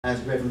as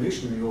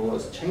revolutionary or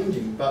as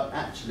changing, but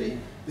actually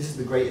this is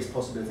the greatest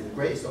possibility, the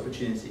greatest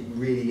opportunity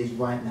really is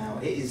right now.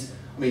 It is,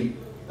 I mean,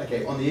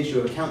 okay, on the issue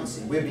of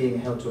accountancy, we're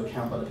being held to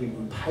account by the people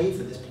who pay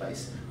for this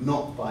place,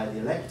 not by the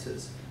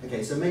electors.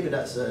 Okay, so maybe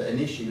that's an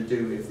issue to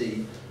do with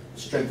the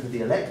strength of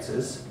the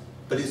electors,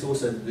 but it's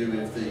also to do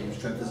with the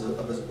strength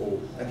of us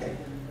all. Okay.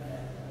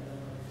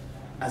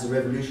 As a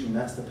revolution,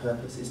 that's the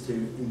purpose, is to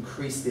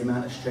increase the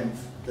amount of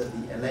strength that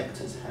the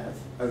electors have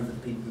over the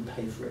people who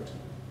pay for it.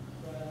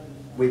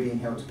 We're being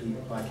held to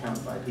people by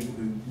account by people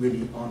who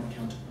really aren't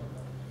accountable,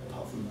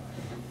 apart from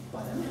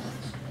by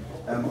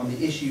them. On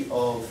the issue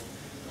of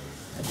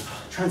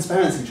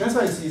transparency.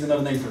 Transparency is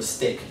another name for a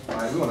stick.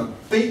 Right? We want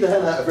to beat the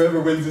hell out of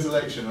whoever wins this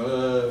election.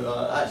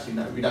 Actually,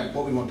 no, we don't.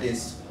 What we want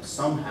is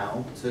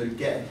somehow to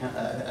get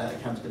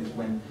accountability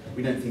when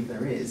we don't think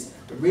there is.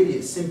 But really,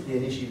 it's simply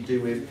an issue to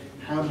do with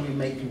how do we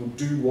make people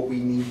do what we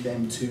need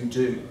them to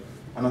do.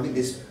 And I think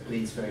this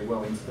leads very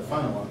well into the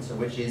final answer,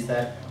 which is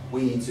that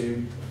we need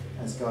to,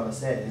 as Gala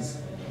says,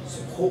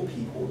 support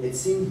people. It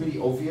seems really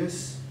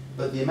obvious,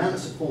 but the amount of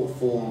support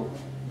for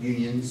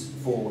unions,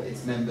 for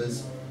its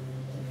members,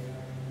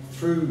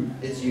 through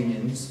its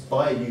unions,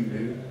 by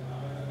ULU,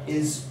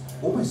 is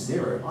almost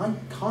zero. I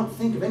can't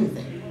think of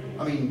anything.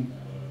 I mean,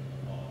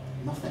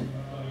 nothing.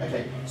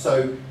 Okay,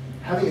 so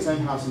having its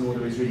own house in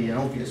order is really an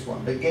obvious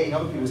one, but getting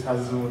other people's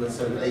houses in order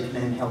so that they can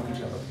then help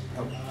each other,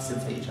 help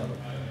facilitate each other,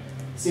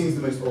 seems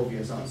the most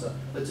obvious answer.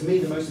 But to me,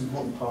 the most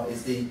important part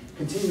is the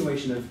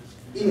continuation of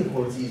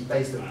inequalities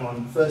based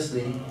upon,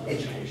 firstly,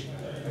 education.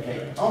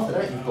 Okay, after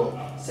that, you've got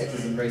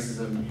sexism,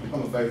 racism,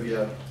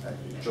 homophobia,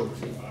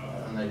 geography.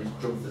 I know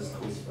geographers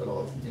cause a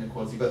lot of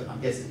inequality, but I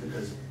guess it's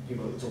because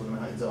people at the top of the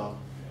mountains are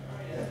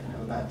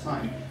have a bad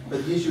time.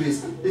 But the issue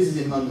is, this is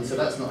in London, so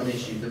that's not an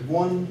issue. The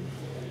one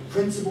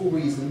principal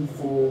reason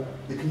for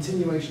the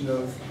continuation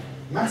of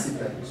massive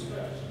levels,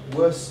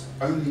 worse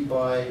only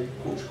by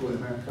Portugal and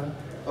America,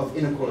 of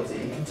inequality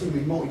and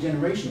continuing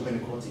multi-generational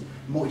inequality,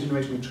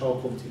 multi-generational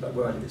child poverty, like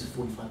where I live, it's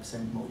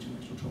 45%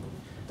 multi-generational child poverty.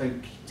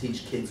 Don't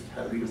teach kids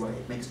how to read away,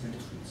 it makes no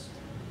difference.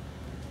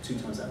 2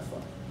 times out of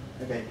 5.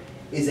 Okay,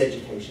 is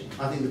education.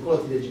 I think the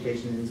quality of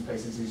education in these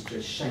places is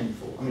just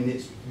shameful. I mean,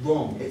 it's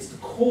wrong. It's the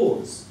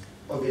cause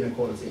of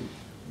inequality.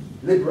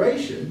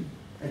 Liberation,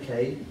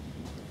 okay,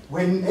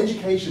 when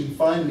education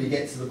finally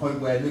gets to the point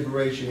where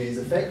liberation is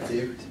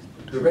effective,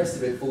 the rest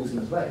of it falls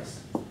into place.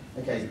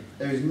 Okay,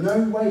 there is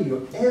no way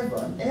you're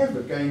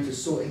ever going to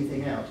sort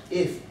anything out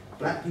if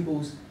black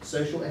people's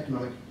social,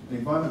 economic, and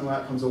environmental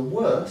outcomes are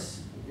worse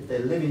if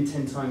they're living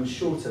 10 times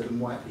shorter than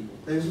white people.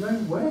 There's no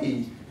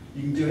way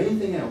you can do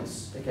anything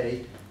else,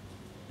 okay,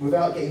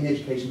 without getting the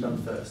education done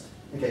first.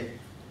 Okay,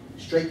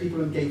 straight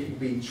people and gay people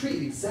being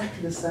treated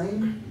exactly the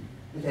same,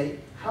 okay,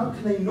 how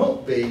can they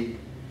not be?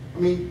 I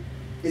mean,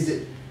 is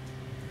it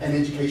an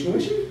educational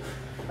issue?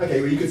 Okay,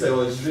 well you could say,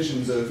 well, there's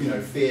traditions of, you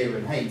know, fear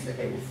and hate,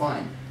 okay, well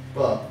fine.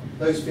 But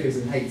those fears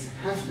and hates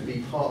have to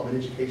be part of an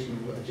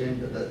educational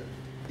agenda that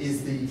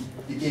is the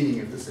beginning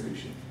of the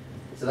solution.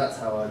 So that's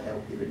how I'd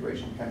help the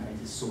liberation campaign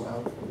to sort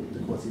out the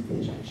quality of the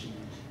education.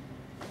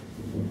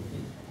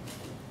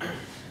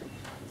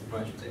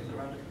 Right, should we take the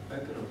round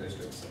open or go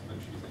straight to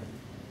supplementary, do you think?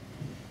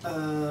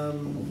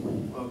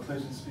 Well,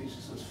 closing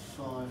speeches, that's 5.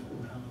 How long are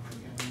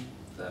we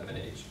going? A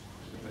minute each.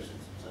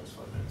 Questions? That's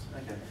 5 minutes.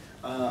 Okay.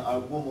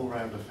 One more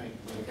round, I think.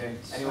 Okay.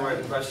 Any more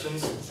open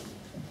questions?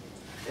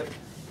 Yep.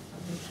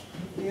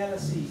 The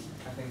LSE,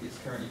 I think it's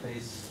currently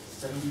pays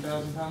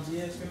 £70,000 a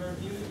year to be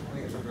reviewed.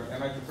 I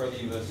imagine for other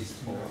universities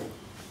it's more.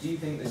 Do you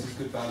think this is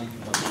good value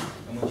for money?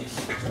 And would you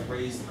seek to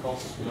raise the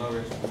costs, lower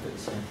it, or the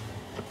same?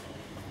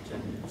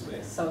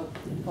 So,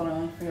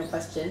 following on from your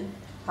question,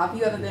 have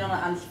you ever been on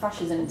an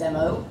anti-fascism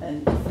demo?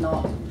 And if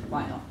not,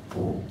 why not?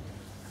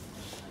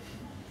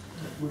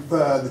 With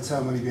the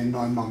term only being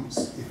 9 months,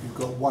 if you've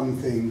got one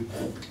thing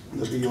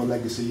that'll be your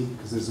legacy,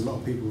 because there's a lot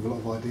of people with a lot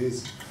of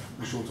ideas,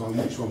 in a short time,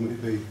 which one would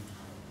it be?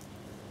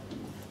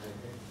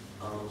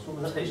 What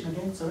was that question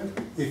again, sorry?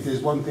 If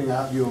there's one thing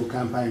out of your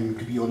campaign that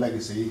could be your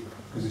legacy,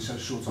 because it's such a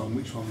short time,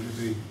 which one would it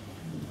be?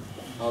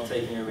 I'll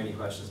take any remaining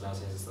questions now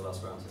since it's the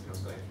last round, so if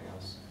anyone's got anything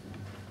else.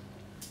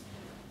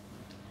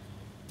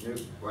 Nope.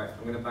 Right,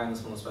 I'm going to bang the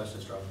small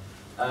specialist drum.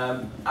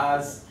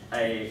 As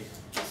the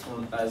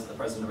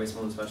president of a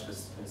small and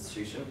specialist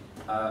institution,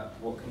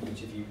 what can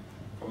each of you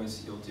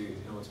promise you'll do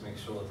in order to make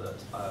sure that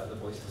the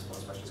voices of small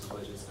and specialist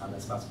colleges and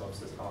their staff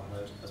officers are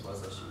heard, as well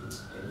as their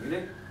students in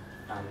ULU?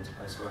 And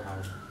I saw a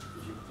hand.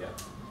 Did you? Yeah.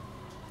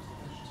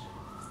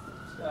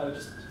 I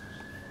just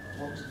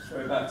want to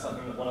throw back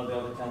something that one of the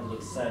other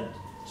candidates said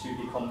to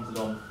be commented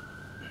on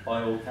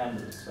by all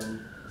candidates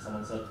when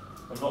someone said,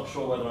 I'm not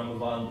sure whether I'm a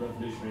violent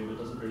revolutionary, but it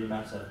doesn't really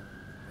matter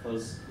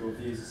because your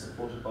views are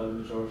supported by the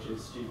majority of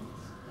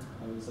students.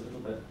 I was a little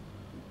bit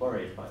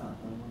worried by that.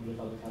 I wonder if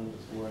other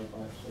candidates were worried by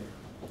it too.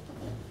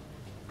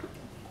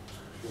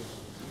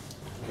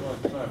 Can I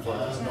clarify?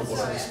 That's not what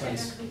I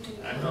expressed.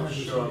 I'm not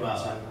sure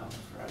about that.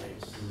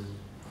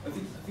 I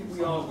think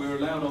we're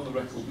allowed on the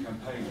record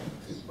campaigning, I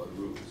think, by the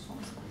rules.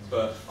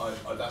 But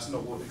that's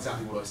not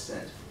exactly what I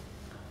said.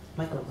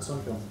 Michael, what's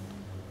on film?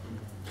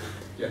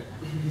 Yeah.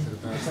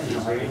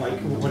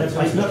 Whatever.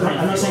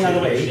 I'm not saying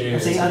either way. I'm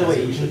saying either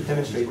way. You should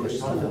demonstrate what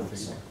it's all about.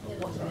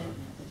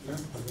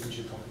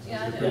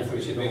 Yeah, I don't know.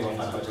 We should move on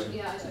that question.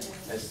 Yeah, I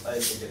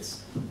think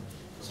it's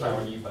fair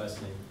on you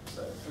personally.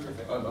 So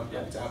I'm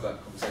happy to have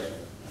that conversation.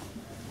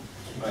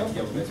 right,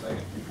 the other bit, Megan.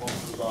 One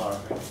for the bar, I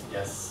think.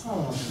 Yes.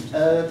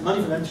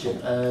 Money for mentorship.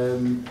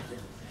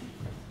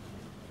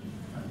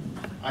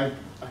 I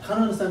kind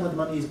of understand why the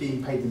money is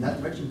being paid in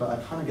that direction, but I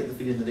kind of get the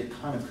feeling that it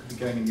kind of could be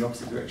going in the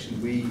opposite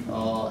direction. We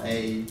are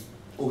a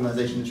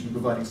organisation that should be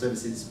providing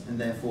services, and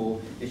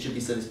therefore it should be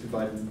service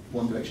provided in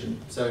one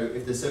direction. So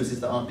if there's services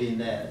that aren't being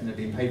there and they're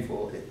being paid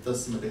for, it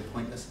does seem a bit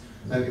pointless.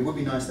 It would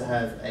be nice to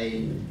have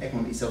a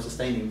economically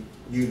self-sustaining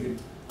ULU,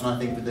 and I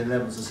think with the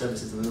levels of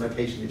services and the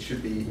location, it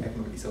should be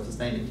economically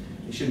self-sustaining.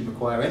 It shouldn't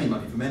require any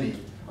money from any.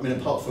 I mean,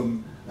 apart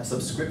from a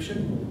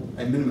subscription,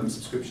 a minimum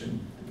subscription,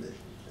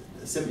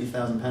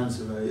 £70,000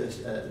 for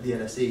the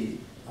LSE,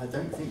 I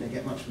don't think they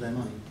get much for their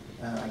money.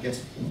 I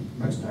guess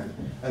most don't.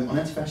 On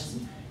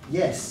anti-fascism,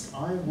 yes,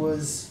 I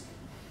was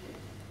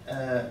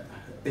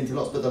been to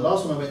lots, but the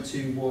last one I went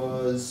to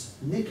was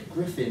Nick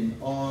Griffin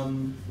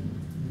on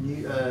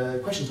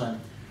Question Time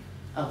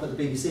up at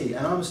the BBC,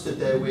 and I was stood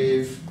there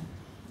with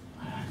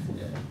I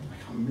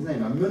can't remember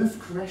his name. Munaf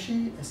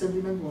Qureshi,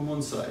 Assembly member on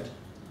one side.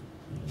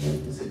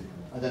 Is it?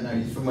 I don't know.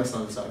 He's from West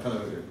London, so I kind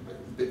of a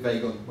bit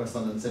vague on West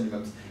London Assembly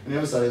members. And the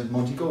other side is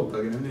Monty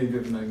Goldberg, and I don't know if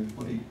you've ever known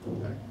Monty.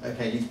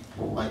 Okay, he's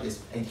like this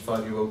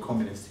 85-year-old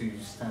communist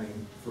who's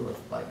standing for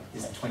like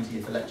his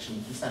 20th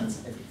election. He stands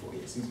every 4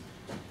 years.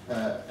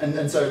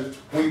 And so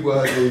we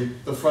were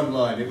the front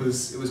line. It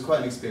was quite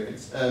an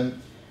experience.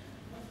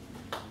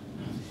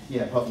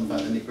 Yeah, apart from the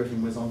fact that Nick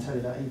Griffin was on telly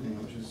that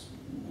evening, which was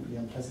really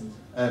unpleasant.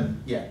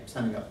 Yeah,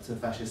 standing up to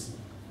fascists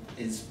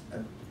is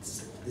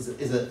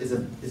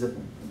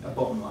a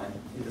bottom line.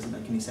 It doesn't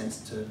make any sense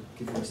to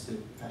give voice to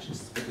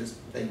fascists because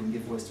they wouldn't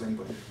give voice to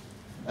anybody.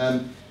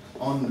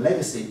 On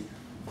legacy,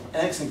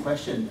 an excellent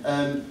question.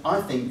 I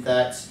think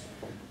that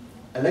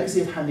a legacy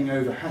of handing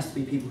over has to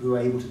be people who are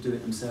able to do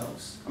it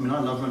themselves. I mean,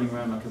 I love running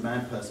around like a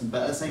mad person,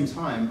 but at the same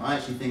time, I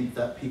actually think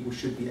that people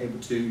should be able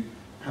to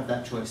have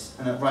that choice.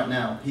 And right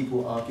now,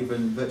 people are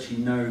given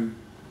virtually no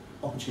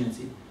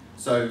opportunity.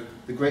 So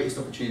the greatest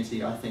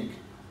opportunity, I think,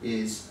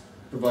 is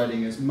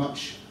providing as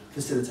much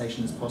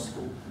facilitation as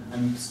possible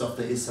and stuff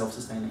that is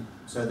self-sustaining,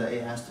 so that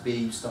it has to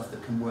be stuff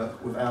that can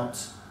work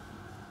without,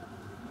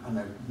 I don't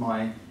know,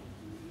 my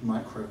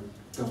micro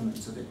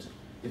governance of it.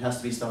 It has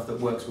to be stuff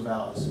that works with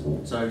ours.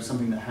 So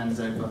something that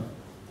hands over,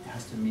 it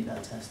has to meet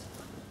that test.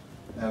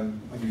 I'll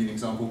give you an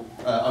example.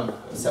 I've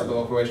set up an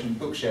operation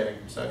book sharing,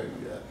 so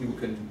people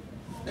can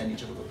lend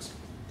each other books.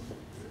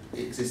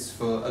 It exists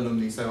for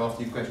alumni, so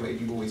after you've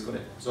graduated, you've always got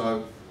it. So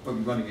I won't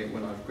be running it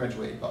when I've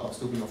graduated, but I'll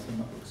still be offering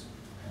my books.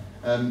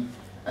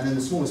 And then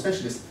the smaller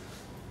specialist,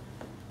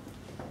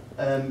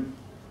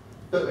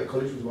 Birkbeck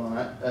College was one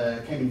of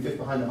that, came in fifth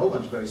behind a whole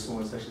bunch of very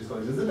small specialist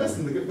colleges. The best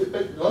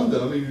in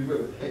London, I mean,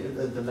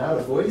 the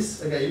louder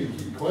voice, okay, you can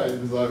keep it quiet,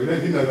 it's like, we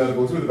don't need no louder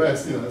voice, we're the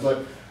best, you know, it's like,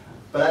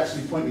 but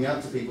actually pointing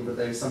out to people that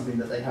there is something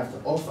that they have to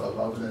offer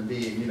rather than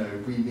being, you know,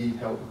 we need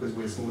help because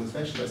we're small and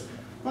specialists.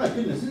 My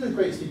goodness, who are the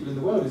greatest people in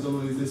the world is all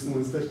of these small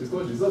and specialist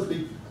colleges? That's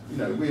big, you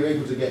know, we're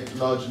able to get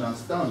large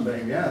amounts done, but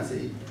in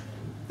reality,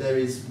 there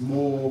is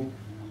more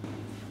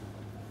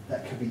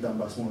that could be done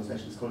by small and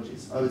specialist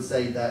colleges. I would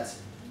say that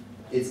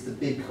it's the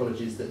big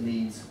colleges that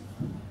need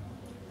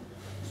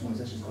small and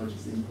specialist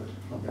colleges' input,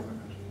 not the other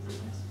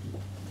colleges.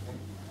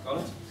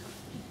 Gala?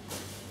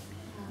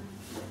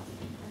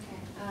 Okay,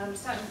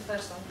 starting with the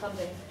first one,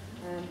 funding.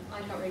 I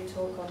can't really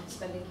talk on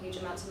spending huge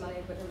amounts of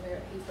money, but when we're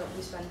at Heythrop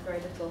we spend very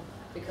little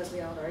because we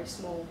are very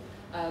small.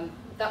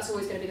 That's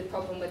always going to be the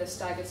problem with a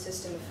staggered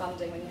system of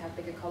funding when you have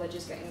bigger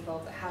colleges getting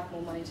involved that have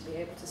more money to be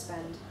able to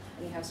spend,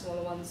 and you have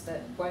smaller ones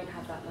that won't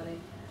have that money.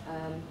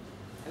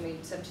 I mean,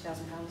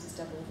 £70,000 is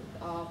double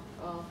our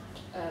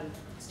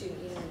student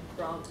union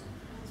grant,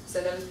 so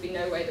there would be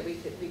no way that we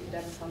could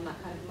ever fund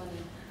that kind of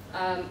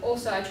money.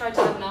 Also, I tried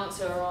to have an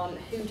answer on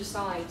who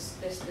decides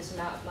this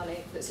amount of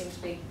money that seems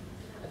to be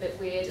a bit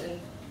weird,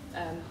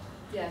 and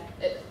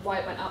why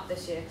it went up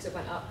this year, because it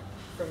went up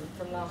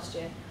from last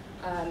year.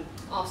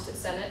 Asked at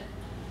Senate,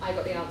 I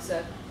got the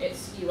answer,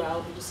 it's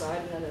UL who decide,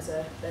 and then there's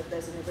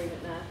an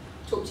agreement there.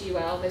 Talked to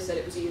UL, they said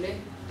it was ULU.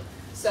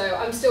 So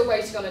I'm still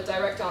waiting on a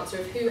direct answer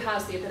of who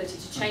has the ability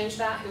to change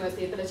that, who has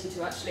the ability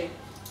to actually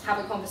have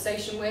a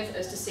conversation with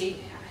as to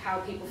see how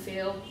people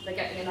feel they're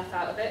getting enough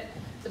out of it.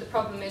 So the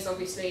problem is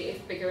obviously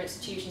if bigger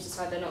institutions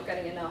decide they're not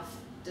getting enough,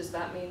 does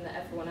that mean that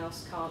everyone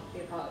else can't be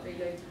a part of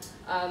ULU?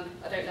 I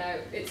don't know.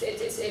 It's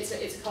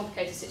a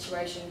complicated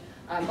situation,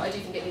 but I do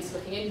think it needs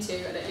looking into,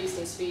 and it at least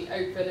needs to be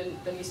open, and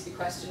there needs to be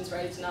questions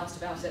raised and asked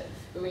about it.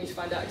 But we need to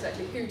find out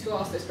exactly who to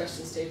ask those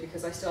questions to,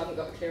 because I still haven't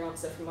got a clear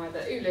answer from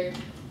either ULU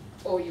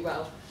or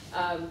UL.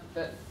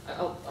 But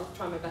I'll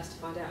try my best to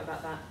find out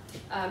about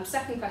that.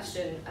 Second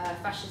question,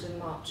 fascism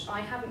march. I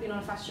haven't been on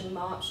a fascism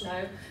march,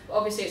 no. But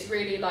obviously it's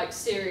really like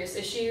serious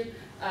issue.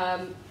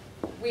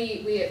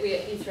 We at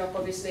Heythrop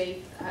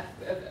obviously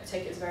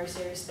take it as a very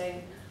serious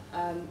thing.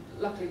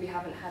 Luckily, we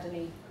haven't had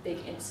any big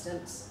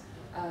incidents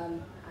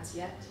as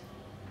yet.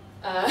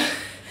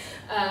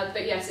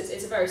 But yes,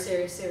 it's a very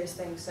serious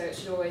thing, so it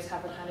should always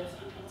have a kind of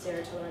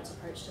zero tolerance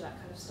approach to that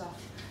kind of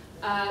stuff.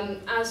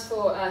 As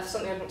for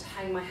something I'd want to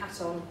hang my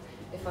hat on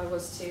if I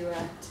was to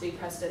be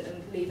president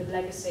and leave a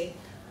legacy,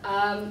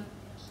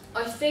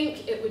 I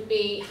think it would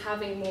be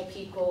having more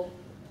people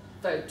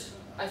vote.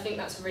 I think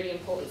that's a really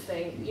important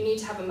thing. You need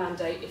to have a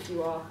mandate if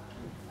you are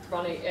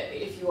running,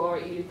 if you are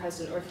a ULU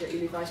president or if you're a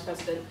ULU vice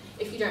president.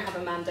 If you don't have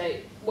a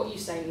mandate, what you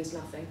say means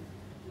nothing.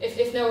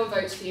 If no one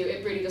votes for you,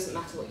 it really doesn't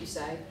matter what you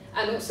say.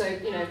 And also,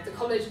 you know, the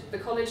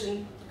college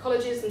and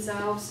colleges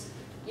themselves,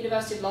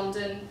 University of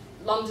London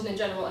in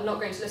general, are not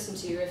going to listen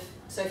to you if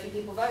so few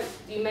people vote.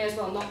 You may as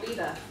well not be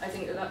there. I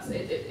think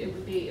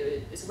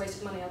it's a waste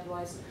of money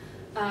otherwise.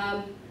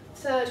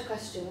 Third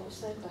question. What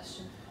was the third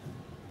question?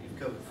 You've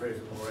covered three of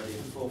them already.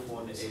 The fourth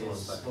one is small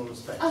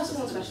specialists. Oh,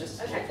 small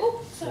specialists. Okay.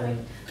 Oh, sorry.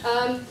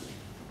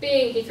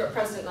 Being Heythrop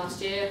president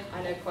last year,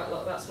 I know quite a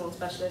lot about small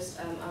specialists.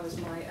 I was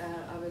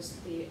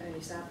the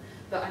only SAB,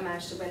 but I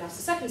managed to win us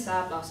the second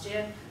SAB last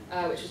year,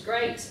 which was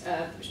great,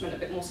 which meant a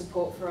bit more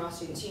support for our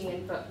students'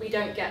 union. But we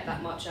don't get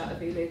that much out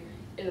of ULU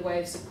in the way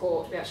of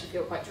support. We actually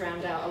feel quite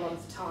drowned out a lot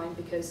of the time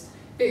because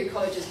bigger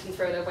colleges can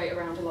throw their weight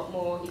around a lot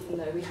more, even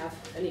though we have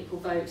an equal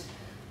vote.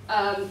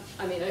 I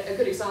mean, a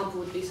good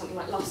example would be something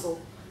like Lussell.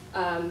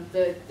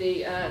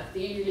 The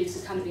ULU leagues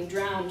have kind of been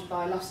drowned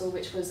by Lussell,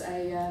 which was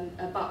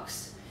a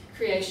Bucks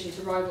creation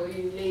to rival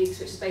ULU leagues,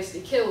 which has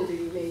basically killed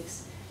ULU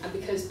leagues. And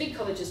because big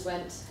colleges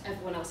went,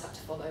 everyone else had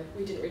to follow.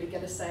 We didn't really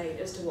get a say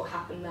as to what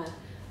happened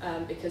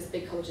there because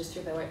big colleges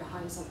threw their weight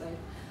behind something.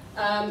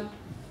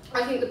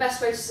 I think the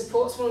best way to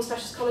support small and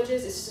specialist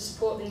colleges is to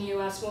support the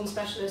new small and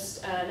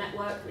specialist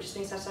network, which has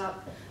been set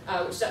up,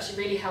 which has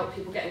actually really helped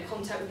people get in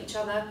contact with each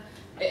other.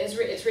 It's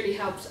really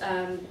helped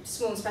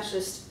small and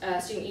specialist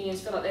student unions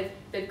feel like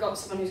they've got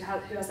someone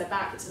who has their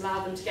back. It's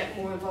allowed them to get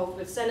more involved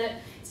with Senate.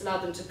 It's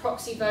allowed them to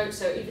proxy vote,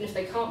 so even if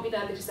they can't be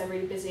there because they're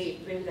really busy,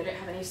 maybe they don't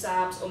have any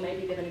SABs, or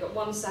maybe they've only got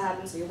one SAB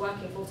and so you're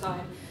working full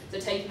time, so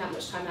taking that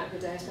much time out of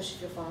your day, especially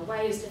if you're far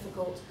away, is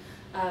difficult.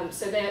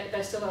 So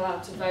they're still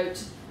allowed to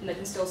vote, and they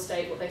can still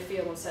state what they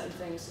feel on certain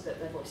things so that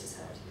their voice is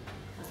heard.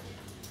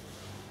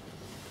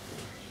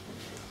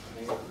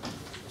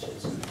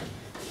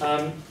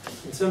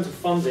 In terms of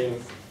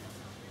funding,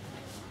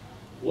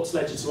 what's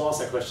led you to ask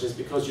that question is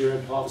because you're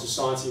in part of a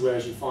society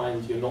whereas you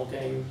find you're not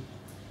getting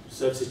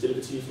services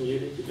delivered to you from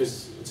ULU.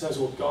 Because in terms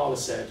of what Gala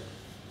said,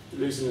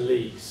 losing the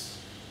leagues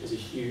is a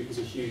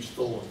huge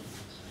thorn.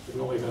 If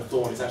not even a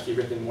thorn, it's actually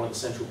ripping one of the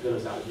central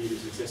pillars out of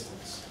ULU's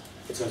existence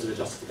in terms of the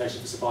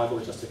justification for survival,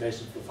 the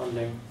justification for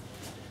funding.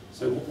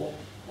 So what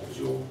was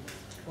your...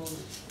 Well,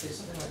 it's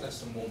something like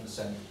less than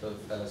 1% of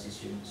LSE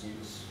students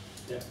use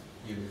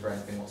ULU for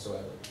anything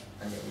whatsoever,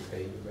 and yet we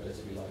pay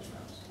relatively large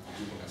amounts.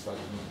 Do you think that's value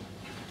for money?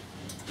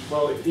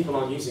 Well, if people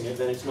aren't using it,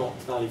 then it's not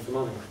value for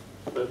money.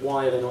 But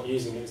why are they not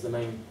using it is the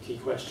main key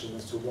question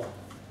as to what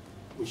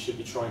we should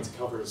be trying to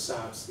cover as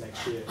SABs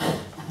next year.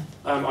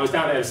 I was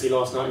down at LSE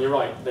last night, and you're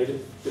right, the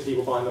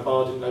people behind the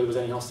bar didn't know there was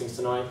any Hustings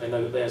tonight. They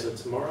know that theirs are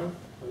tomorrow,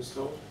 I was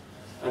told.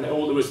 And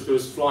all there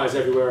was flyers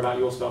everywhere about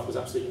your stuff was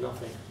absolutely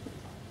nothing.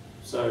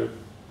 So,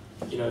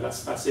 you know,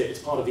 that's it. It's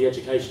part of the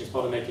education. It's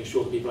part of making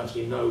sure that people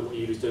actually know what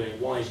ULU's doing.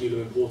 Why is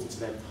ULU important to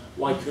them?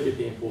 Why could it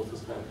be important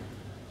to them?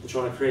 And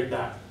trying to create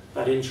that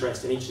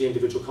interest in each of the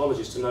individual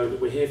colleges to know that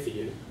we're here for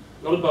you.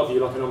 Not above you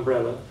like an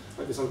umbrella,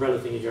 like this umbrella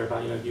thing you hear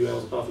about, you know,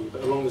 UL's above you,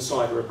 but along the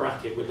side or a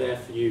bracket, we're there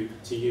for you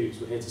to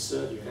use. We're here to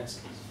serve you in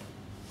essence.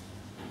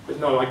 But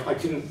no, I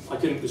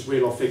couldn't just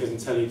reel off figures and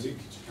tell you,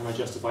 can I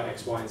justify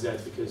X, Y, and Z,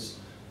 because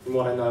from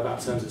what I know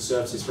about terms of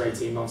services for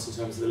 18 months in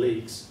terms of the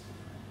leagues,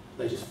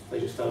 they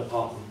just fell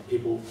apart, and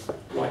people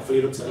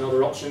rightfully looked at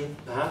another option,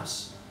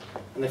 perhaps,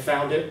 and they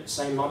found it,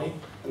 same money,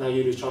 and now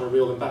ULU's trying to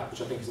reel them back,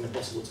 which I think is an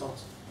impossible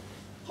task.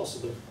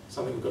 Possibly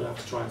something we're going to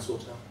have to try and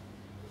sort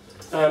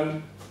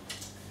out.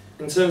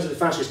 In terms of the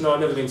fascists, no, I've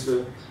never been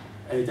to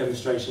any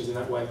demonstrations in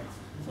that way.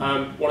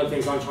 One of the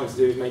things I'm trying to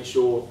do is make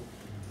sure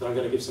that I'm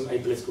going to give some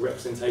apolitical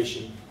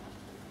representation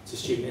to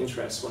student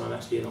interests when I'm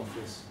actually in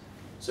office.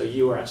 So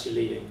you are actually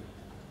leading,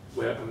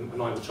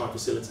 and I will try and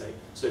facilitate.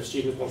 So if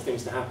students want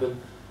things to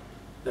happen,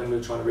 then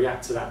we'll try to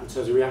react to that in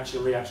terms of reaction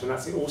and reaction. And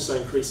that's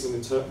also increasing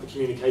the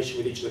communication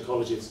with each of the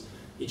colleges,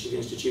 each of the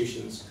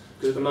institutions.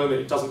 Because at the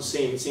moment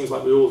it seems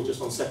like we're all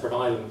just on separate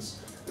islands,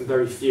 and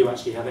very few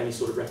actually have any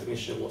sort of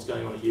recognition of what's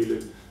going on at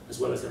ULU, as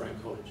well as their own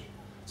college.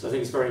 So I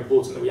think it's very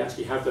important that we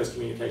actually have those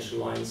communication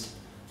lines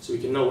so we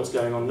can know what's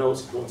going on, know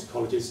what's important to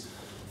colleges.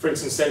 For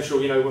instance,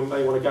 Central, you know, when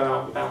they want to go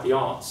out about the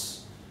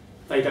arts,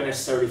 they don't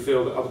necessarily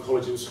feel that other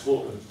colleges will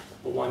support them.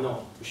 Well, why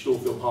not? We should all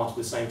feel part of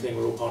the same thing.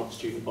 We're all part of the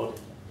student body.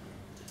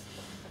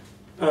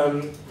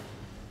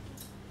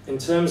 In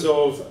terms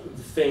of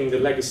the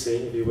legacy,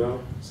 if you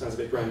will, sounds a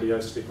bit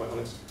grandiose to be quite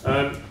honest.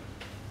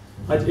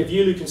 If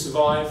ULU can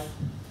survive,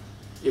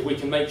 if we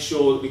can make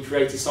sure that we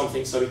created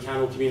something so we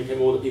can all communicate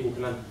more, that people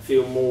can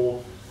feel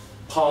more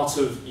part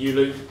of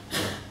ULU,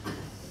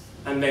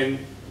 and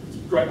then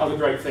other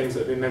great things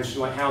that have been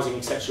mentioned, like housing,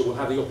 etc., will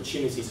have the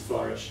opportunity to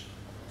flourish.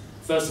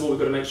 First of all, we've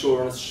got to make sure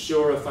we're on a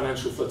surer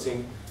financial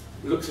footing.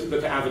 Look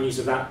at avenues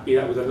of that, be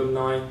that with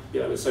alumni, be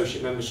that with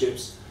associate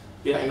memberships,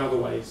 be that in other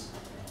ways.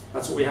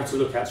 That's what we have to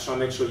look at to try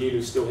and make sure ULU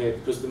is still here,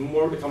 because the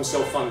more it becomes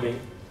self-funding,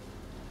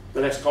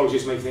 the less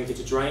colleges may think it's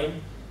a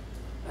drain,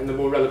 and the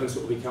more relevant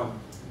it will become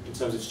in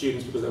terms of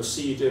students, because they'll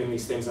see you doing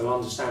these things, they'll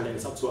understand it, and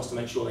it's up to us to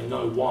make sure they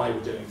know why we're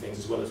doing things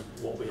as well as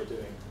what we are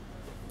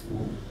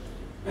doing.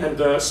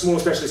 And small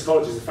specialist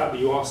colleges, the fact that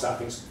you asked that, I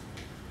think is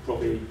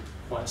probably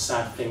quite a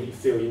sad thing that you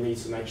feel you need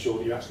to make sure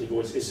that your actually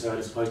voice is heard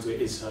as opposed to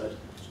it is heard,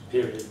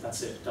 period,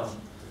 that's it, done.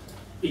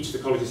 Each of the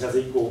colleges has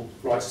equal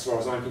rights as far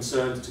as I'm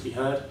concerned to be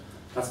heard.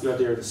 That's the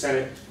idea of the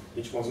Senate.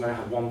 Each one's now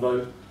have one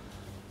vote.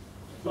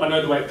 But I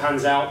know the way it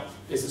pans out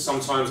is that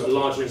sometimes a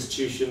larger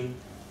institution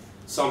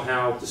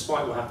somehow,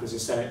 despite what happens in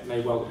Senate,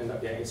 may well end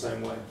up getting its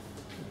own way.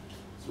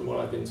 That's from what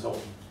I've been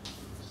told.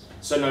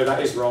 So no,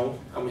 that is wrong,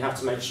 and we have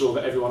to make sure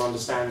that everyone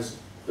understands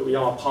that we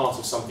are part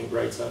of something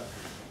greater,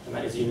 and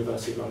that is the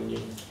University of London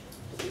Union.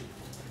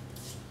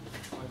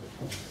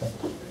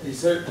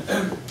 So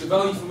the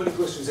value for money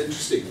question is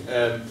interesting.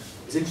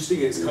 It's interesting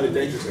and it's kind of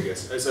dangerous, I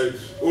guess. So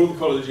all of the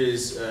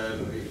colleges,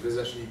 there's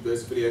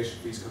affiliation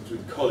fees come through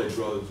the college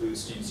rather than through the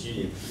students'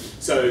 union.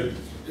 So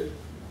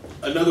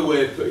another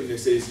way of putting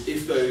this is,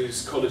 if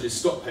those colleges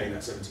stop paying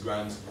that 70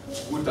 grand,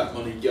 would that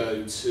money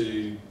go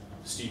to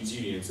students'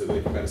 union so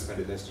they can better spend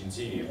it in their students'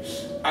 union?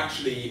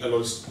 Actually, a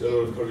lot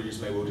of colleges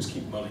may well just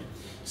keep the money.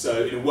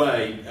 So in a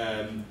way,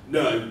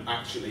 no,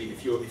 actually,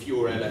 if you're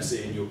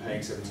LSE and you're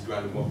paying 70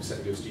 grand and 1%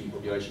 of your student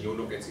population, you're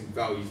not getting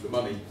value for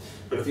money.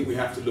 But I think we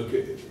have to look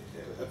at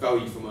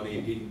value for money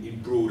in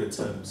broader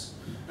terms.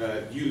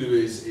 ULU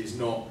is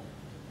not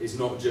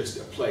just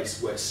a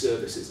place where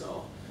services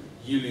are.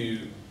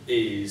 ULU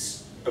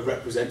is a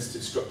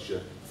representative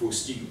structure for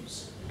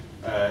students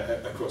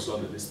across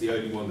London. It's the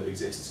only one that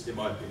exists, in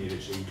my opinion.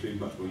 It should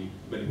include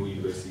many more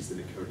universities than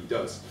it currently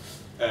does.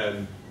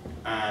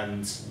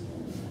 And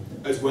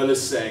as well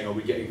as saying, are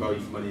we getting value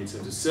for money in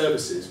terms of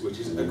services, which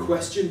is a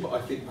question, but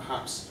I think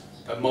perhaps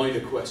a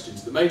minor question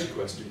to the major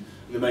question.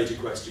 And the major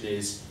question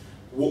is,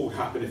 what would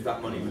happen if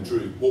that money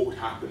withdrew? What would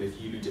happen if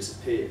ULU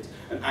disappeared?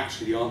 And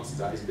actually the answer to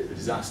that is a bit of a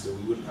disaster.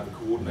 We wouldn't have a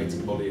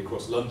coordinating body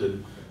across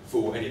London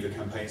for any of the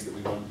campaigns that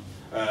we run.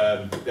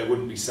 There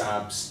wouldn't be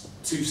SABs,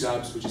 2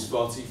 SABs, which is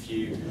far too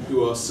few,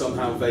 who are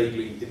somehow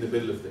vaguely in the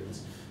middle of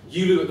things.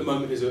 ULU at the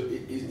moment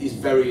is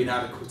very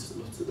inadequate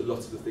at a lot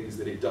of the things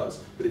that it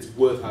does, but it's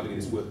worth having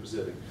and it's worth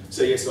preserving.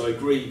 So yes, I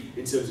agree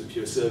in terms of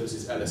pure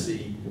services,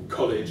 LSE,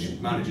 college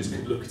managers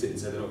could look at it and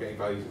say they're not getting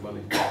value for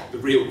money. The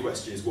real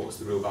question is, what's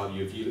the real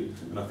value of ULU?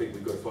 And I think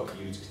we've got to fight for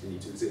ULU to continue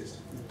to exist.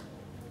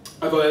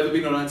 Have I ever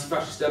been on an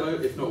anti-fascist demo?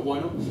 If not, why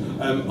not?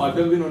 I've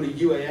never been on a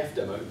UAF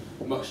demo,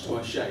 much to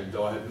my shame,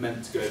 though I had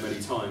meant to go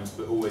many times,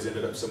 but always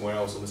ended up somewhere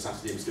else on the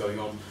Saturday it was going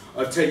on.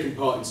 I've taken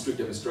part in street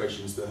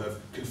demonstrations that have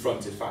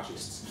confronted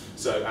fascists.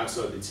 So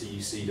outside the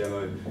TUC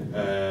demo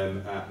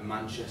at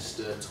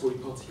Manchester Toy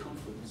Party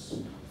Conference,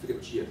 I forget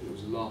which year, I think it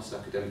was the last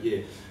academic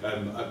year,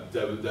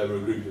 there were a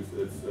group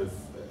of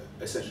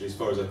essentially, as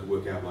far as I could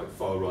work out, like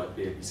far-right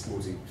BNP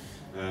supporting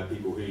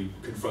people who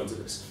confronted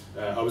us.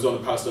 I was on a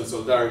Palestine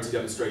Solidarity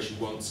demonstration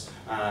once,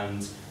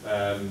 and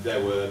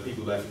there were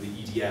people there from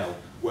the EDL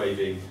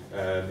waving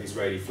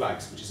Israeli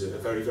flags, which is a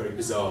very, very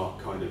bizarre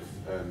kind of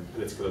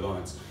political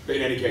alliance. But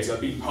in any case, I've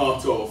been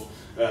part of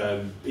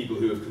people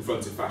who have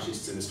confronted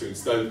fascists in the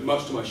streets, though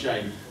much to my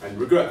shame and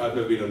regret I've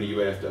never been on a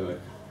UAF demo.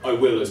 I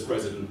will as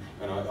president,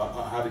 and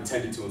I have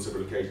intended to on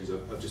several occasions.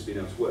 I've just been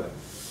elsewhere.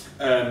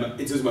 In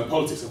terms of my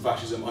politics on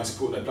fascism, I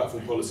support their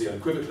platform policy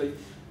unequivocally.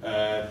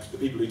 The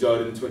people who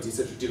died in the 20th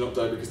century did not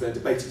die because their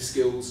debating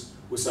skills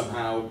were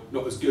somehow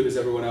not as good as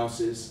everyone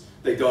else's.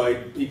 They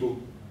died, people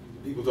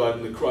died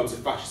and the crimes of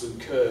fascism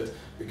occurred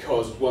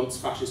because once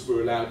fascists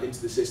were allowed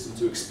into the system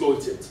to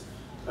exploit it,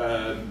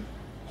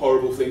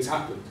 horrible things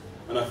happened.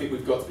 And I think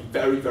we've got to be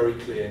very, very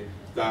clear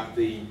that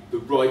the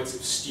right of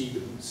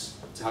students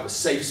to have a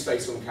safe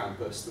space on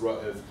campus, the right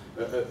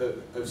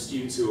of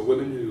students who are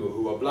women,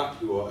 who are black,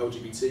 who are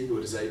LGBT, who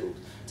are disabled,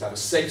 to have a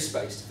safe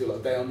space to feel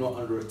like they are not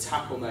under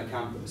attack on their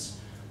campus,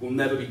 will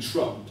never be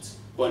trumped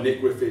by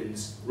Nick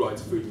Griffin's right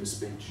to freedom of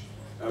speech.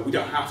 We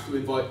don't have to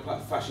invite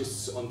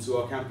fascists onto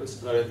our campus,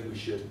 and I don't think we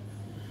should.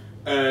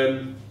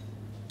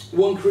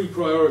 One key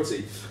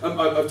priority.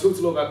 I've talked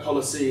a lot about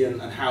policy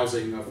and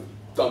housing, I've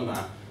done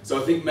that.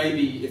 So I think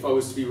maybe if I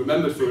was to be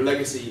remembered for a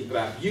legacy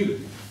about ULU,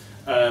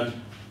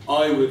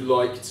 I would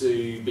like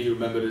to be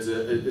remembered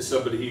as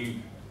somebody who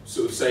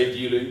sort of saved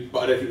ULU,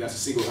 but I don't think that's a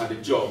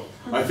single-handed job.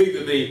 I think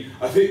that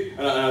I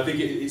think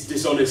it's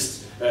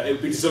dishonest. It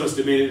would be dishonest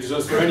to me, and it's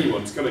dishonest for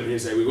anyone to come in here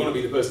and say we want to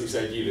be the person who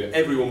saved ULU.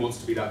 Everyone wants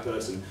to be that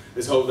person.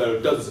 There are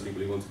dozens of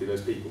people who want to be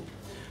those people.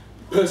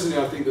 Personally,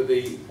 I think that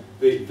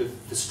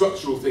the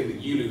structural thing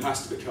that ULU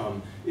has to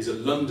become is a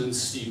London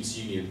students'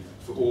 union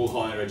for all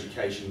higher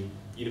education,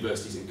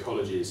 universities and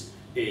colleges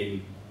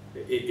in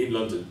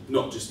London,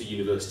 not just the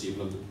University of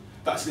London.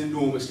 That's an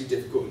enormously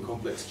difficult and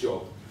complex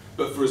job.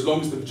 But for as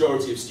long as the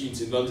majority of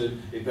students in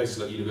London, in places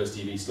like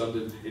University of East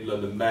London, in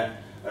London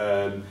Met,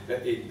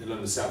 in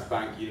London South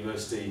Bank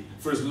University,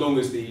 for as long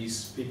as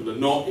these people are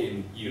not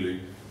in ULU,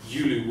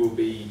 ULU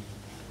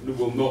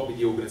will not be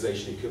the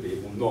organisation it could be.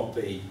 It will not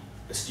be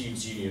a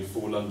students' union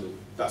for London.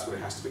 That's what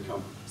it has to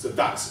become. So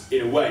that's,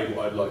 in a way,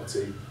 what I'd like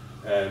to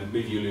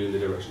move ULU in the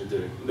direction of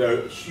doing. And there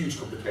are huge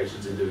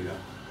complications in doing that.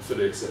 I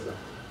fully accept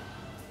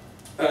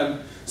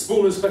that.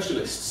 Smaller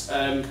specialists.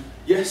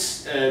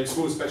 Yes,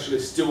 smaller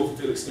specialists still often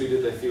feel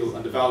excluded. They feel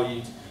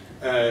undervalued,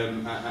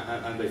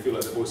 and they feel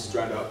like their voice is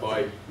drowned out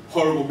by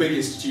horrible big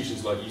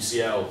institutions like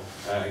UCL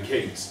and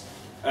King's.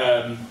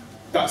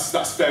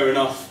 That's fair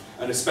enough.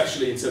 And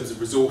especially in terms of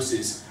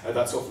resources,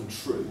 that's often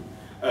true.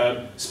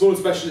 Smaller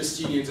specialist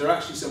unions are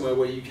actually somewhere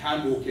where you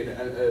can walk in,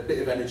 a bit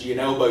of energy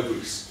and elbow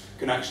grease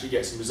can actually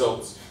get some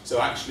results.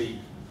 So actually,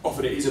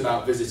 often it is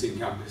about visiting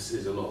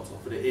campuses a lot.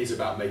 Often it is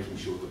about making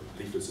sure that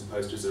leaflets and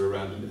posters are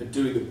around and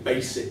doing the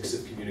basics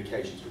of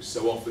communications, which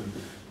so often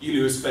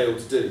ULU has failed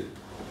to do.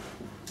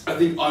 I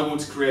think I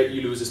want to create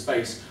ULU as a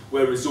space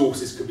where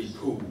resources can be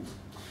pooled,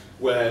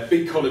 where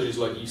big colleges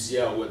like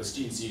UCL, where the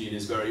Students' Union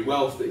is very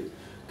wealthy,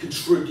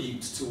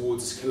 contribute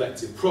towards a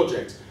collective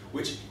project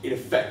which in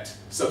effect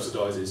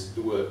subsidises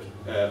the work,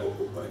 or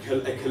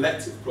a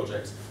collective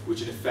project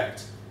which in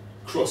effect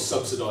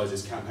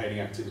cross-subsidises campaigning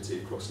activity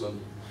across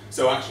London.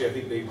 So actually I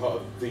think being part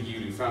of the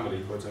ULU family,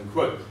 quote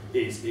unquote,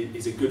 is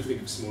a good thing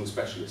for smaller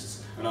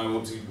specialists, and I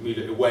want to move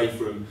it away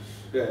from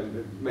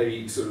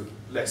maybe sort of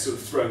less sort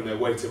of throwing their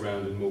weight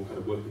around and more kind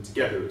of working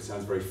together. It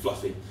sounds very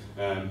fluffy,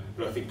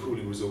 but I think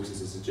pooling resources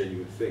is a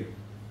genuine thing.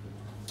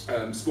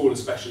 Smaller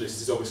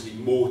specialists is obviously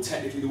more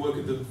technically the work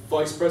of the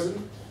Vice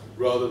President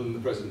rather than the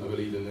President, I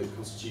believe, in the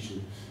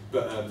Constitution.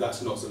 But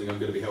that's not something I'm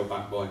going to be held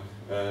back by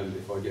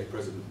if I get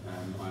President.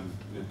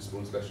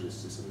 Smaller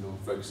specialists is something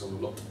I'll focus on a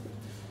lot.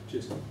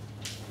 Cheers.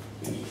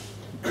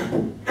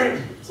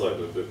 Sorry,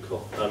 a bit of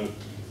cough.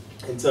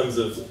 In terms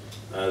of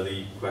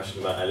the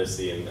question about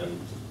LSE and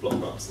block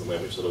grants and the way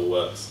in which that all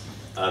works,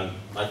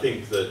 I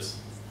think that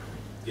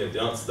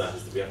the answer to that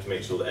is that we have to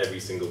make sure that every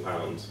single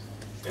pound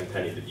and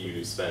penny that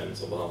ULU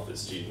spends on behalf of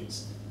its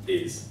students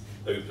is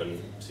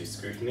open to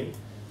scrutiny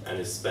and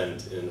is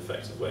spent in an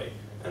effective way.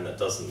 And that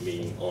doesn't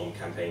mean on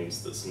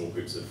campaigns that small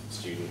groups of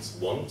students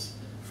want.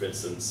 For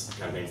instance,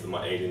 campaigns that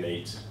might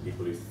alienate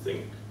people who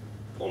think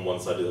on one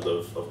side or the other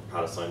of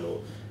Palestine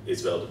or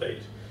Israel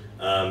debate.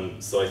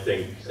 So I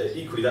think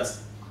equally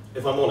that's,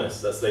 if I'm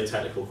honest, that's a very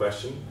technical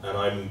question, and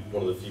I'm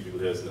one of the few people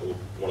here, or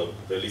one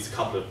of at least a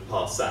couple of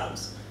past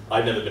SABs.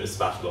 I've never been a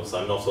sabbatical officer.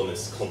 I'm not on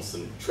this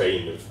constant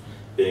train of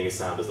being a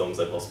SAB as long as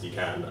I possibly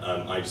can.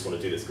 I just want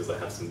to do this because I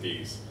have some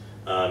views.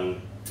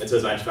 In terms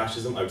of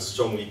anti-fascism, I would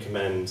strongly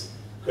commend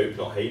Hope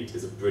Not Hate.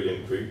 Is a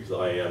brilliant group that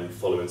I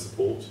follow and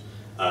support.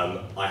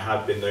 I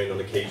have been known on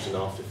occasion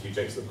after a few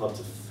drinks in the pub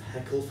to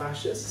heckle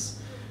fascists.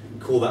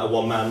 Call that a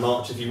one-man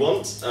march if you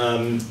want.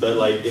 But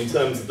like in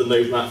terms of the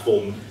no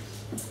platform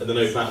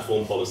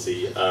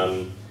policy,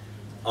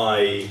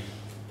 I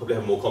probably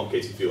have a more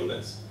complicated view on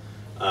this,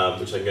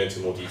 which I can go into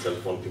more detail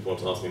if people want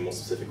to ask me a more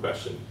specific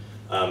question.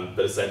 But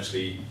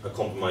essentially a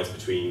compromise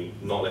between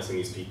not letting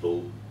these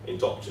people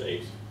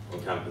indoctrinate on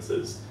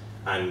campuses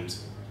and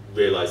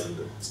realising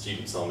that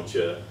students are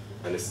mature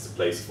and this is a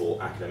place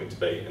for academic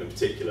debate, and in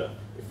particular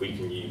if we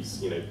can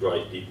use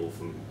bright people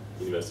from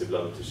the University of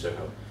London to show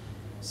how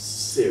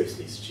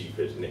seriously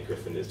stupid Nick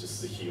Griffin is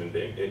just as a human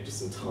being,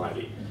 just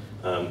entirely,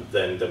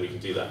 then we can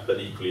do that. But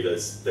equally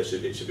it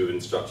should be within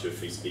the structure of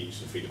free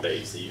speech and free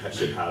debate, so you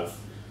should have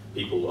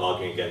people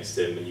arguing against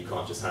him, and you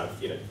can't just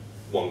have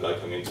one guy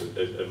coming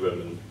into a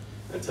room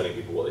and telling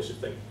people what they should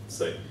think.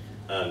 So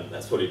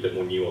that's probably a bit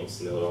more nuanced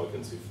than the other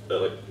arguments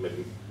like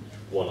maybe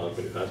one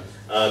argument we've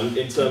had.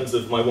 In terms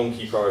of my one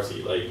key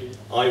priority,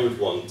 I would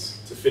want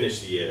to finish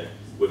the year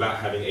without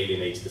having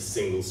alienated a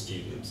single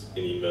student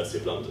in the University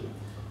of London.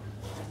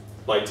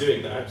 By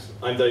doing that,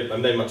 I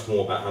know much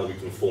more about how we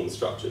can form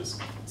structures.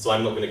 So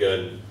I'm not going to go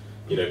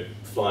and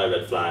fly a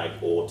red flag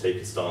or take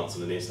a stance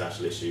on an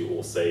international issue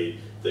or say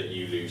that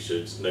ULU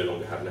should no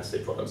longer have Nestle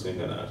products or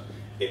anything like that.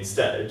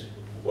 Instead,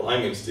 what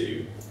I'm going to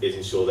do is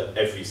ensure that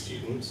every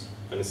student,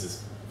 and this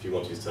is, if you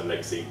want to use the term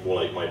legacy, more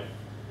like my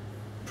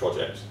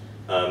project,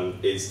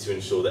 is to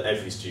ensure that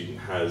every student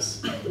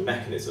has the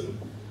mechanism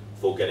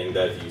for getting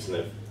their views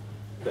and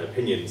their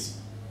opinions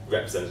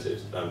represented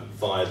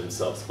via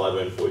themselves, by their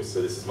own voice.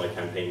 So this is my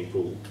campaign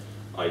pool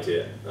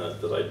idea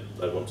that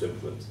I want to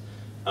implement.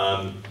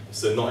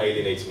 So not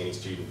alienating any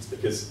students,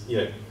 because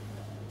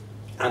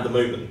at the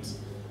moment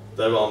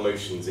there are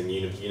motions in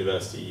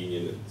university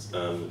unions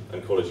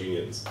and college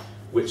unions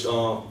which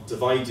are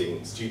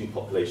dividing student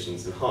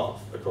populations in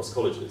half across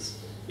colleges.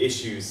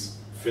 Issues,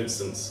 for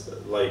instance,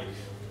 like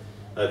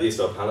the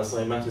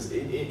Israel-Palestine matters,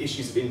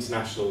 issues of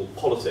international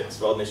politics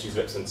rather than issues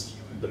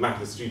that matter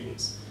to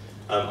students.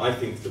 I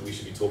think that we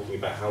should be talking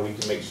about how we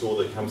can make sure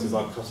that campuses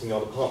aren't cutting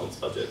our departments'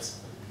 budgets,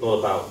 not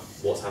about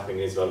what's happening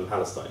in Israel and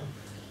Palestine.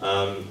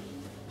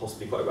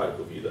 Possibly quite a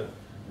radical view there.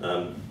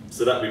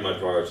 So that would be my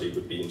priority,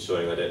 would be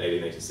ensuring I don't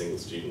alienate a single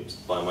student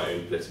by my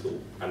own political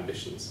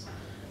ambitions.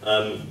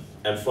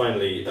 And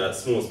finally,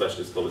 small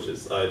specialist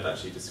colleges. I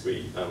actually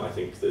disagree. I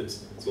think that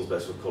small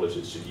specialist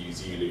colleges should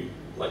use ULU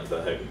like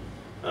their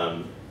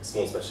home.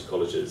 Small specialist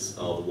colleges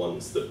are the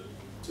ones that,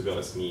 to be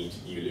honest, need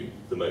ULU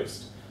the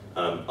most.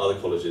 Other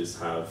colleges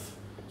have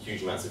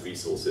huge amounts of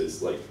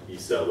resources, like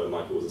UCL, where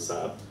Michael was a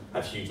SAB,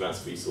 have huge amounts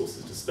of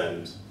resources to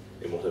spend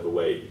in whatever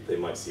way they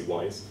might see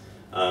wise.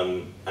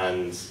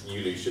 And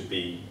ULU should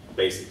be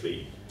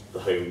basically the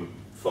home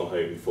from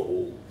home for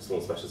all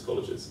small specialist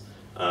colleges.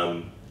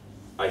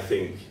 I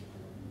think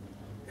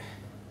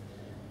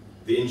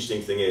the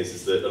interesting thing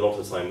is that a lot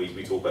of the time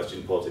we talk about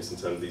student politics in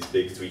terms of these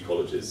big three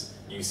colleges,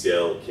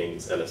 UCL,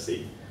 King's,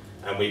 LSE,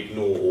 and we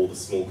ignore all the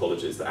small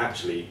colleges that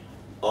actually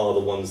are the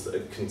ones that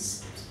are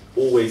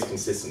always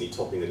consistently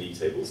topping the league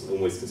tables and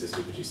always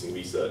consistently producing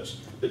research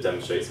that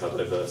demonstrates how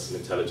diverse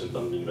and intelligent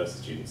London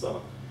University students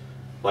are.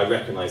 By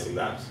recognising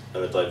that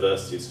and the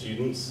diversity of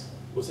students,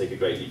 we'll take a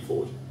great leap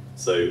forward.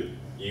 So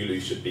ULU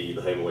should be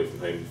the home away from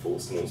home for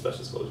small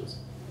specialist colleges.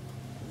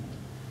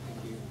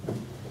 Thank you.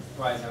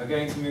 Right, now we're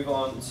going to move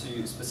on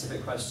to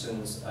specific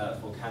questions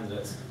for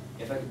candidates.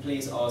 If I could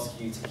please ask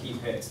you to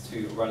keep it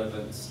to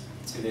relevance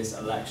to this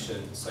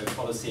election, so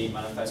policy,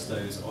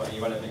 manifestos, or any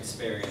relevant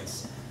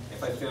experience.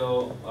 If I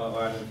feel,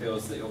 or Adam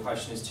feels that your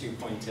question is too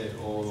pointed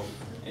or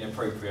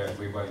inappropriate,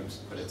 we won't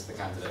put it to the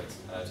candidate.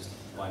 Just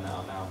line that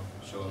out now,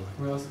 Sean.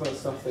 Can we ask about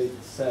stuff they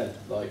said,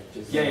 like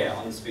just... Yeah,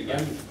 on the speak,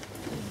 yeah.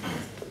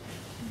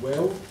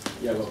 Will?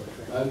 Yeah, well,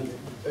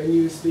 when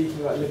you were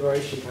speaking about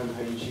liberation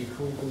campaigns, you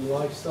called them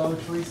lifestyle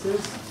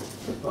choices,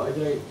 but I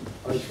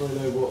just want to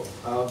know what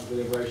out of the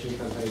liberation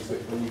campaigns,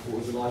 which one you thought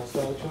was a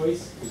lifestyle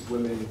choice, because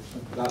women,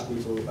 black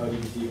people,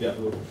 LGBT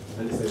people,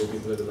 and disabled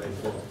people are the main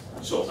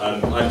points. Sure,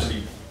 I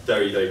actually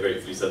very, very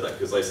gratefully said that,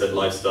 because I said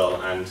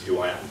lifestyle and who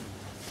I am.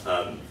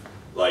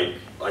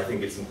 I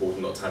think it's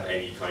important not to have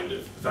any kind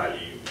of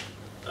value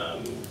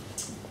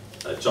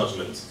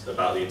judgment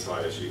about the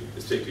entire issue,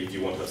 particularly if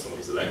you want to have someone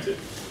who's elected.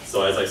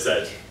 So as I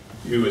said,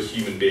 who a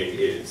human being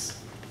is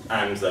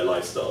and their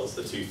lifestyles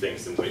are two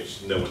things in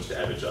which no one should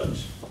ever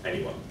judge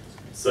anyone.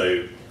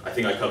 So I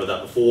think I covered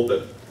that before,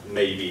 but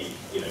maybe,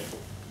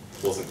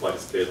 wasn't quite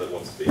as clear as I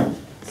wanted to be.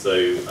 So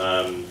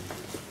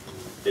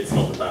it's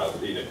not about,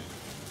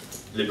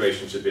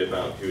 liberation should be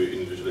about who an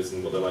individual is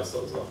and what their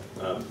lifestyles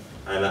are.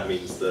 And that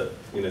means that,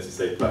 as you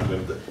say, black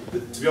women,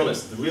 to be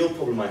honest, the real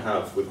problem I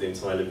have with the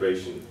entire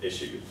liberation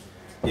issue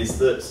is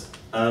that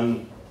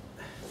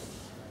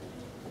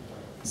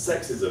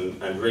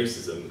sexism and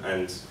racism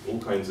and all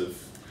kinds of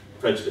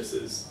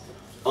prejudices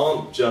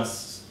aren't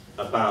just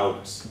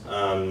about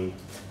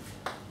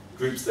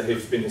groups that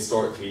have been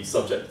historically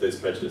subject to those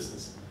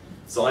prejudices.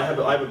 So I have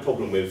a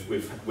problem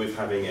with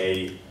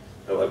having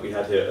like we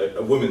had here,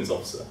 a women's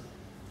officer.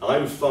 I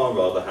would far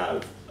rather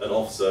have an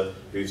officer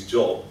whose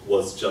job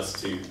was just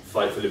to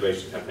fight for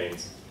liberation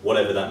campaigns,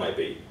 whatever that might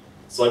be.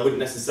 So I wouldn't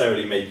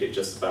necessarily make it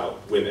just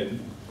about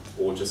women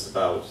or just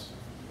about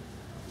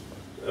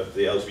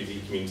the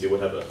LGBT community or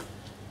whatever.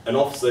 An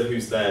officer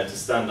who's there to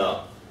stand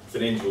up for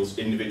an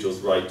individual's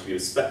right to be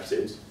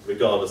respected,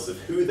 regardless of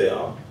who they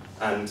are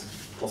and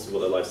possibly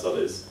what their lifestyle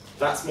is.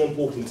 That's more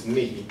important to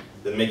me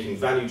than making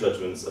value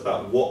judgments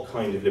about what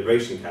kind of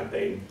liberation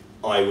campaign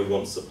I would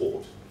want to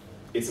support.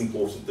 It's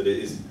important that it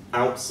is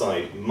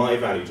outside my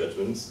value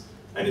judgments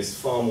and is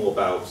far more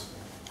about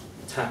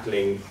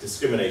tackling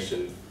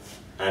discrimination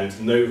and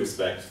no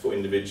respect for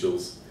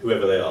individuals,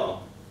 whoever they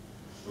are,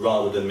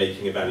 rather than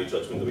making a value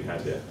judgment that we had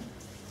here.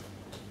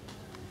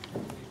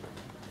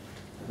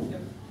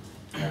 Yep.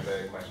 I have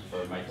a question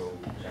for Michael.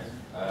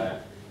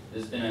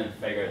 There's been a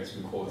figure that's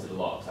been quoted a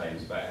lot of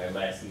times about how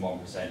less than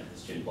 1% of the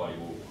student body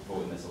will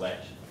vote in this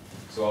election.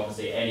 So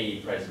obviously any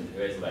president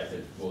who is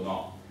elected will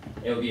not.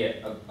 It'll be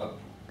a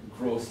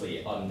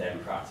grossly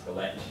undemocratic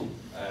election.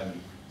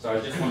 So I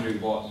was just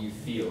wondering what you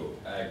feel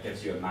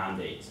gives you a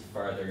mandate to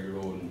further your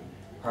own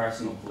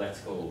personal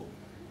political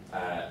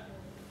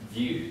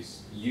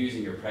views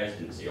using your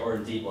presidency, or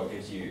indeed what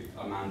gives you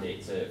a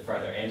mandate to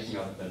further anything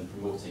other than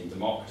promoting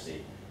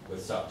democracy with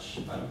such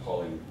an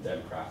appalling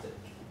democratic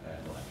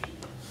election?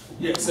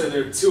 Yeah, so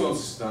there are two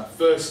answers to that.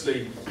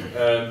 Firstly,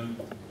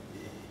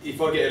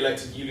 if I get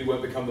elected, ULU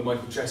won't become the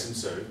Michael Chessum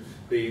show.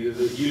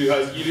 ULU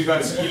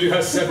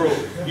has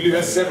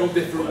several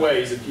different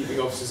ways of keeping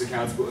officers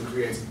accountable and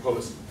creating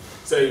policy.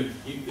 So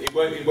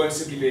it won't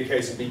simply be a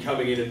case of me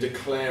coming in and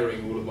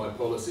declaring all of my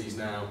policies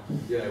now,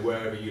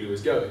 wherever ULU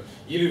is going.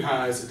 ULU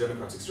has a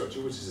democratic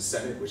structure, which is a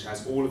Senate, which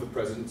has all of the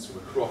presidents from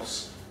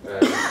across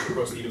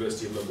the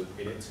University of London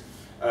in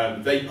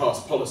it. They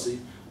pass policy.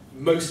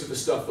 Most of the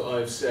stuff that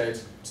I've said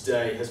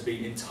today has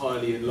been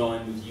entirely in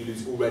line with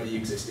ULU's already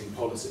existing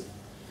policy.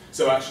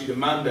 So actually, the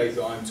mandate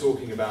that I'm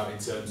talking about in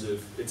terms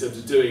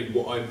of doing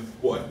what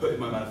I've put in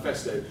my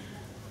manifesto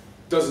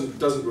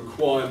doesn't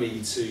require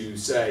me to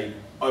say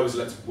I was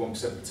elected with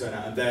 1% of the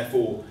turnout and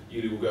therefore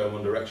ULU will go in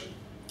one direction.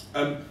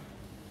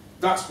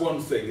 That's one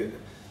thing.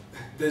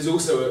 There's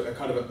also a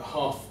kind of a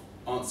half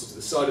answer to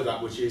the side of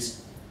that, which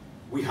is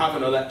we have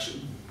an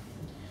election,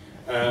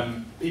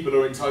 people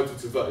are entitled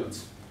to vote,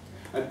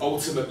 and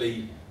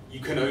ultimately you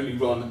can only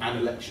run an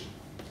election.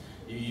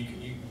 If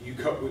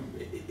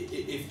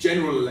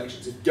general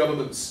elections, if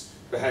governments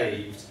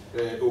behaved,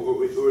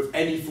 or if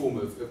any form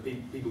of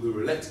people who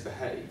were elected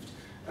behaved,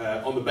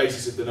 on the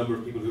basis of the number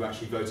of people who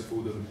actually voted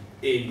for them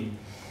in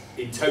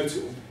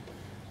total,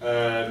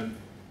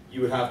 you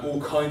would have all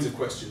kinds of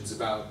questions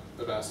about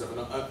stuff.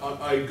 And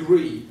I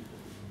agree,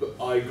 but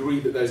I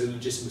agree that there's a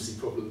legitimacy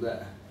problem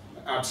there.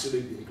 I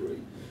absolutely agree.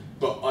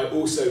 But I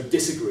also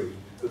disagree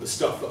that the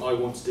stuff that I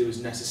want to do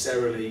is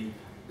necessarily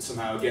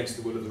somehow against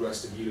the will of the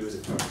rest of ULU as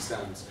it currently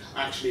stands.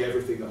 Actually,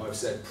 everything that I've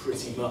said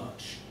pretty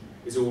much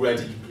is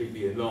already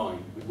completely in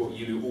line with what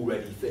ULU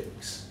already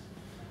thinks.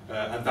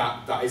 And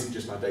that isn't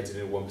just mandated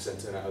in a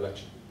 1% turnout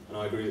election. And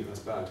I agree that that's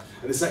bad.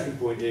 And the second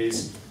point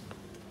is,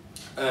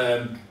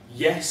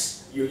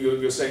 yes,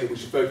 you're saying that we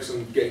should focus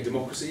on getting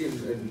democracy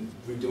and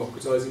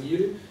re-democratising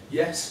ULU.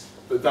 Yes,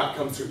 but that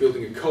comes through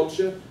building a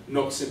culture,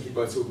 not simply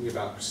by talking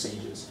about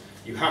procedures.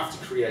 You have to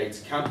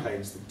create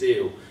campaigns that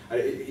deal,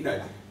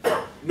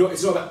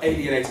 it's not about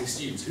alienating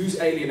students. Who's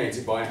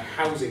alienated by a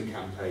housing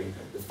campaign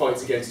that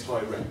fights against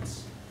high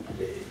rents?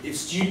 If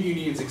student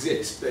unions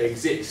exist, they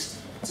exist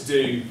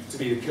to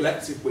be the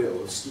collective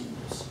will of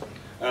students.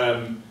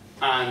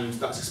 And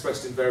that's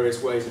expressed in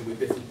various ways and with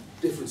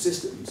different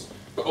systems.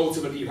 But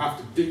ultimately you have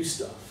to do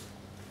stuff.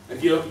 And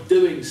if you're not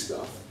doing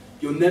stuff,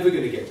 you're never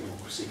going to get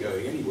democracy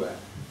going anywhere.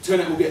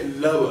 Turnout will get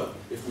lower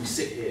if we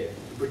sit here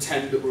and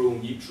pretend that we're all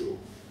neutral.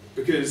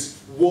 Because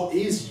what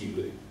is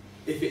ULU?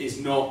 If it is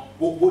not,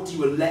 what do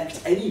you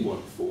elect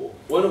anyone for?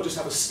 Why not just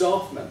have a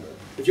staff member?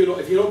 If you're not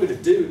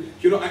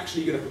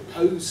actually going to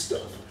propose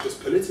stuff that's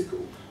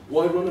political,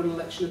 why run an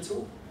election at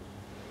all?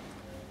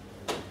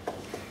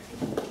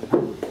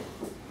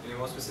 Any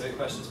more specific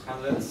questions for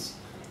candidates?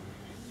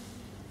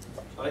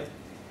 Right?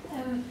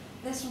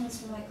 This one's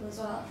for Michael as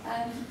well.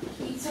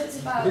 He talked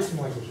about... This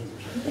Michael.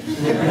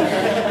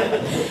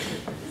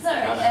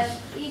 Sorry,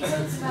 he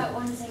talked about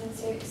wanting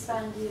to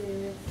expand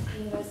ULU with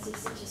universities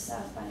such as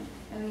South Bank.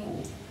 I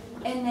mean,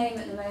 in name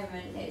at the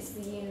moment, it's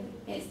the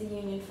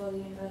Union for the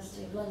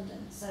University of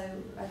London, so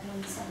I can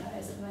understand how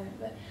it is at the moment.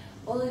 But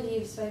all of you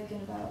have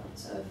spoken about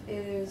sort of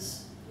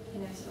ULU's,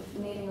 sort of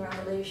needing a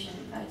revolution.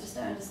 I just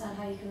don't understand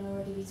how you can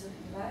already be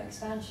talking about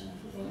expansion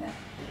if you think that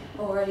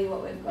already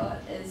what we've got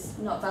is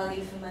not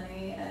value for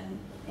money and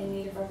in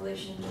need of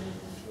revolution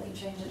and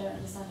change. I don't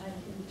understand how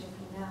you can be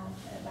talking now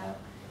about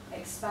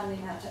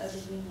expanding that to other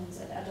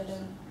unions. I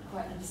don't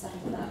quite understand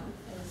what that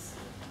is.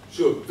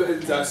 Sure,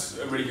 that's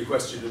a really good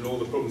question, and all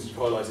the problems you've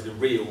highlighted are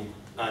real,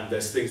 and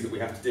there's things that we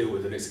have to deal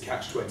with, and it's a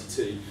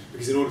catch-22.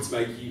 Because in order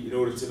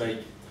to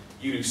make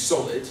ULU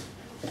solid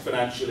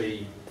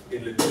financially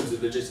in terms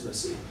of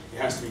legitimacy, it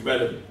has to be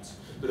relevant.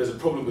 But there's a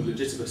problem with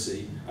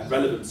legitimacy and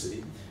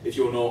relevancy if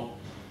you're not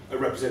a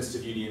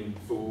representative union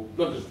for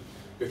London,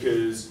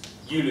 because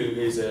ULU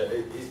is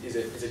a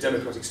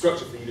democratic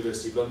structure for the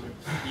University of London.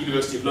 The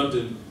University of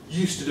London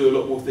used to do a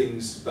lot more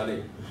things than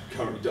it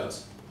currently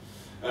does.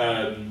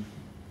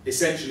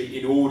 Essentially,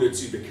 in order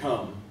to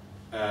become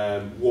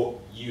what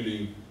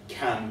ULU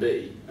can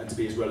be and to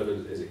be as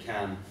relevant as it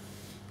can,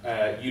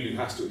 ULU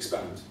has to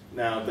expand.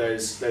 Now,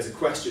 there's a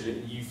question,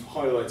 and you've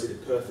highlighted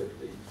it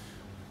perfectly,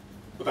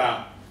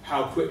 about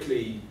how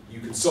quickly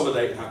you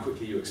consolidate and how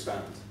quickly you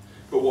expand.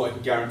 But what I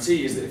can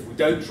guarantee is that if we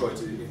don't try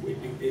to,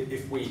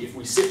 if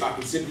we sit back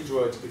and simply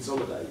try to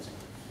consolidate,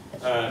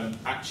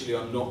 actually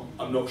I'm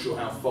not sure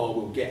how far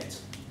we'll get,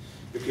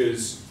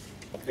 because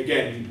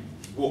again,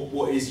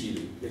 what is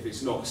ULU if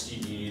it's not a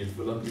student union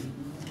for London?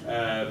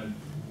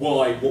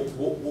 Why?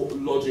 What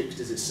logic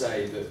does it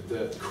say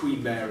that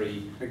Queen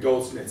Mary and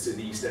Goldsmiths in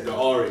the East End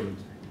are in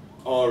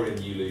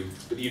ULU,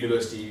 but the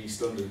University of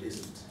East London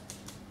isn't?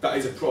 That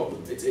is a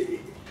problem.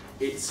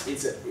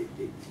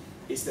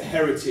 It's the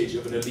heritage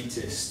of an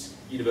elitist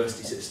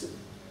university system,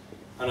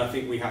 and I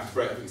think we have to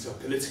break. I think it's our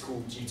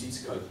political duty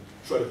to kind of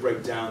try to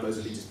break down those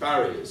elitist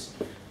barriers.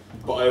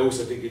 But I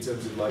also think in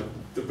terms of like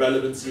the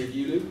relevancy of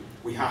ULU,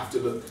 we have to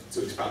look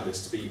to expand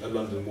this to be a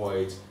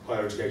London-wide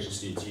higher education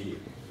students'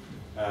 union.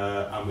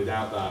 And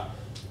without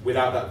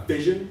that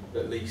vision,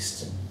 at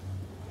least,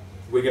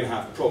 we're going to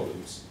have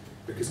problems,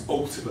 because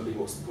ultimately,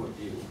 what's the point of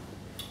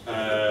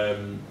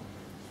ULU?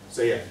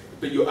 So yeah,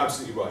 but you're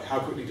absolutely right. How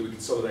quickly do we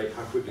consolidate?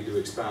 How quickly do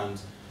we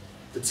expand?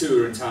 The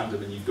two are in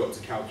tandem, and you've got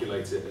to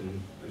calculate it and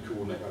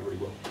coordinate that really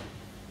well.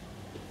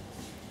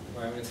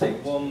 Right, I'm going to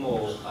take one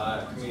more.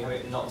 Can we have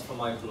it not for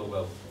Michael or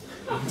Will?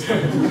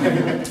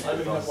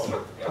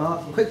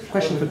 Quick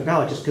question for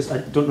Gala, just because I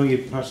don't know you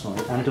personally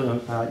and I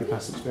don't know your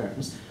past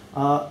experience.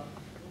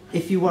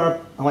 If you were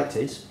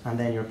elected and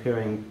then you're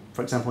appearing,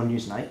 for example, on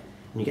Newsnight,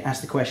 and you get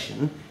asked the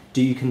question,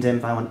 do you condemn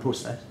violent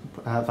protest?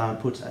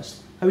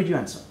 How would you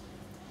answer?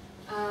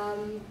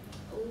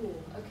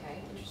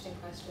 Okay, interesting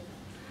question.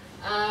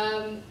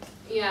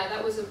 Yeah,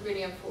 that was a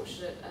really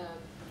unfortunate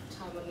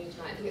time on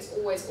Newsnight. I think it's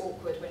always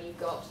awkward when you've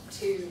got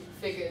two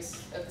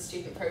figures of the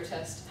student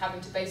protest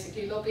having to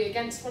basically lobby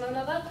against one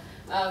another,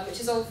 which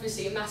is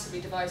obviously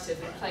massively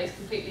divisive and plays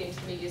completely into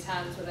the media's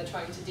hands when they're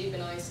trying to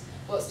demonise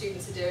what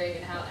students are doing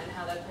and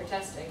how they're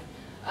protesting.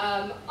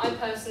 I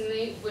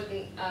personally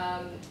wouldn't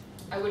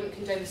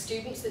condone the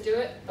students that do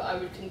it, but I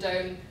would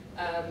condone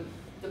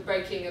the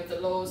breaking of the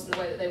laws in the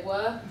way that they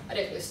were. I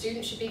don't think the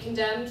students should be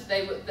condemned.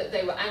 They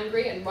were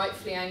angry and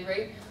rightfully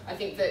angry. I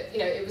think that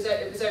it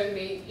was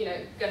only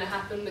going to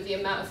happen with the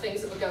amount of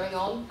things that were going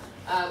on.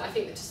 I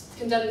think that to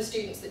condemn the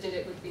students that did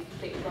it would be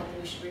completely wrong.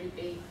 We should really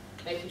be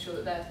making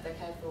sure that they're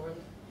cared for.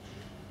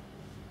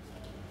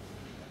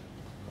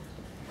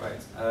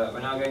 Right.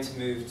 We're now going to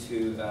move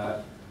to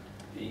the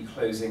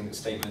closing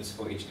statements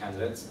for each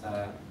candidate.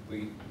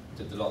 We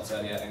did the lots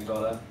earlier, and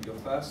Gala, you're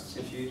first.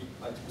 If you'd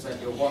like to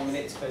present your 1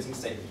 minute closing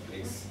statement,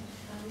 please.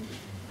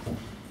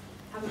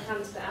 Haven't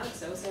planned it out,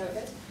 so we'll see how it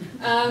goes.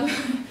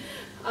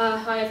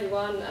 Hi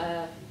everyone,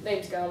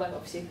 name's Gala, I've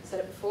obviously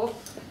said it before.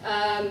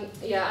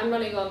 Yeah, I'm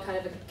running on kind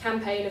of a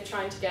campaign of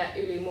trying to get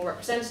ULU more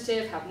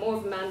representative, have more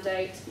of a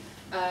mandate,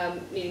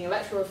 needing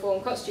electoral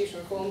reform,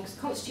 constitutional reform, because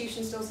the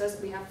Constitution still says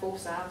that we have 4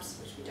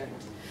 SABs, which we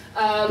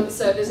don't.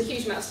 So there's a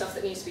huge amount of stuff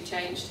that needs to be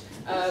changed.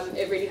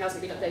 It really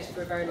hasn't been updated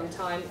for a very long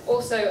time.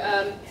 Also,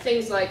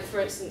 things like, for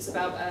instance,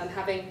 about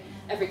having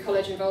every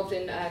college involved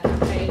in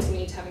campaigns, we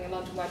need to having a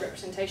London-wide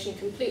representation.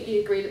 Completely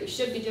agree that we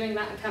should be doing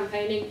that and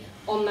campaigning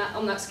on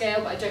that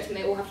scale, but I don't think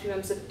they all have to be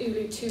members of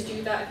ULU to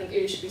do that. I think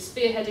ULU should be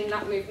spearheading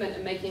that movement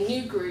and making a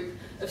new group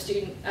of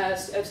student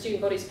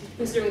bodies,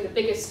 considering the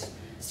biggest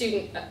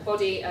student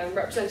body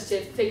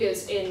representative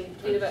figures in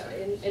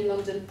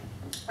London.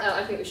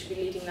 I think we should be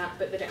leading that,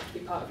 but they don't have to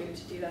be part of ULU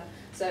to do that.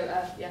 So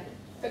yeah,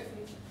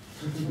 hopefully.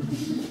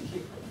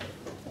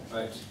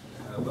 Right,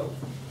 Will?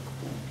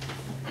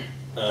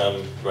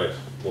 Right,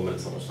 1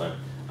 minute's not much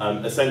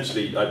time.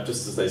 Essentially,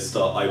 just as they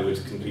start, I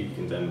would completely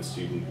condemn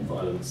student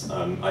violence.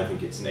 I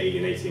think it's an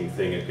alienating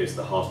thing. It goes to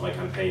the heart of my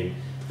campaign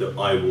that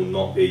I will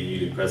not be a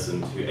ULU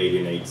president who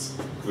alienates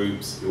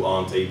groups who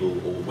aren't able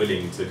or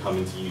willing to come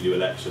into ULU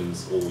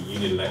elections or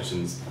union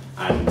elections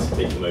and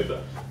take them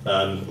over.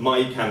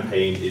 My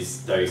campaign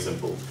is very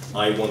simple.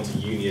 I want a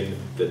union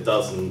that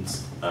doesn't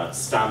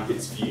stamp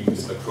its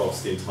views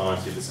across the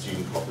entirety of the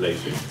student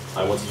population.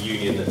 I want a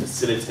union that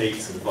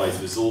facilitates and provides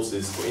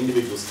resources for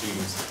individual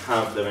students to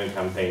have their own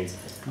campaigns.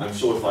 I'm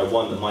sure if I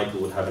won that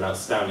Michael would have an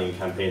outstanding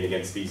campaign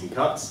against fees and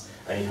cuts,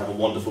 and he'd have a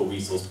wonderful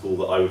resource pool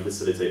that I would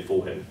facilitate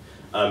for him.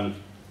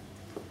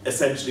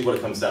 Essentially what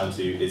it comes down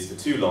to is for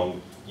too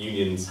long,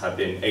 unions have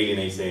been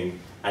alienating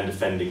and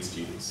defending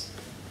students.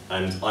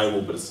 And I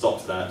will put a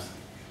stop to that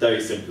very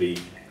simply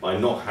by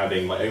not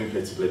having my own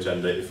political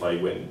agenda if I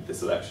win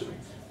this election,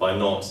 by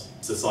not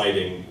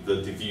deciding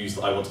that the views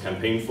that I want to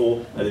campaign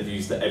for are the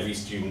views that every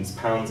student's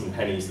pounds and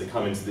pennies that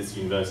come into this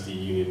university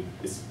union,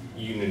 this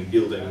union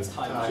building,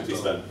 should be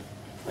spent.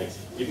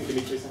 Thanks. You can give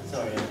me 2 seconds.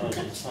 Sorry,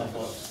 apologies. My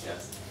fault.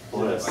 Yes.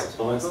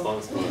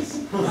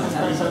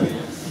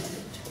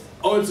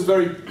 I want to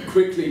very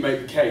quickly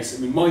make the case.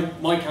 I mean, my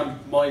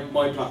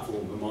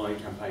platform and my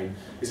campaign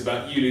is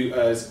about ULU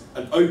as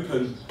an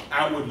open,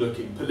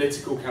 outward-looking,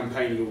 political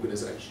campaigning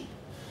organisation.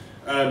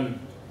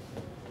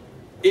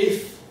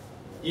 If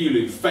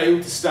ULU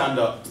failed to stand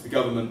up to the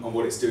government on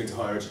what it's doing to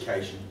higher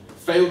education,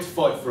 failed to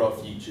fight for our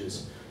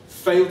futures,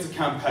 failed to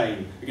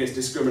campaign against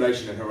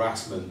discrimination and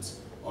harassment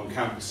on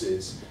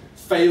campuses,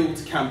 failed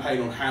to campaign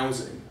on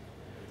housing,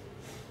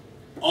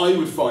 I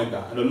would find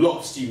that, and a lot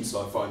of students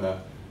I find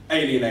that,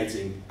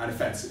 alienating and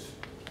offensive.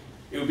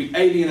 It would be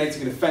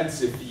alienating and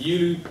offensive for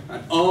ULU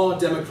and our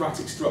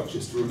democratic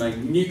structures to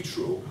remain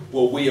neutral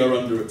while we are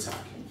under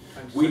attack.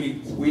 We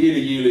need a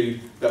ULU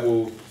that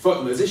will fight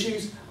on those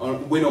issues,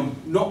 and win on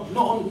not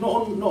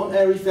on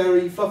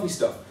airy-fairy, fluffy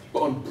stuff,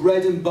 but on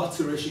bread and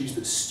butter issues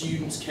that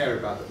students care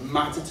about, that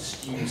matter to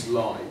students'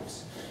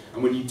 lives.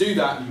 And when you do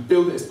that, and you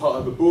build it as part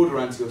of a broader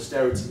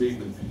anti-austerity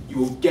movement, you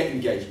will get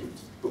engagement.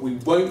 But we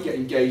won't get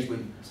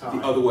engagement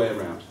the other way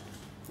around.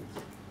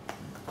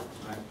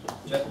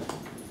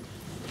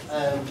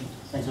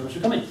 Thanks so much for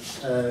coming.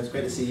 It's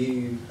great to see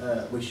you.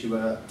 Wish you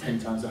were 10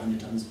 times, 100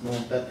 times more.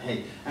 But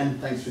hey, and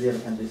thanks for the other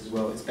candidates as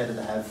well. It's better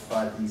to have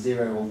 5 than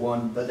 0 or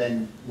 1, but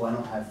then why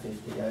not have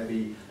 50? It would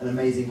be an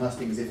amazing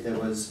hustings if there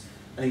was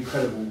an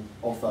incredible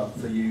offer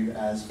for you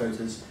as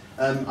voters.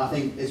 I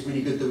think it's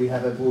really good that we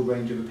have a broad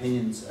range of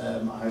opinions. I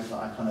hope that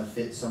I kind of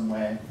fit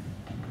somewhere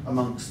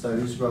amongst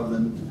those rather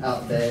than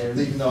out there.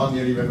 Even though I'm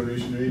the only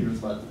revolutionary,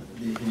 it's like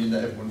the opinion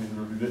that everyone is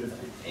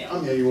revolutionary.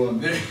 I'm the only one.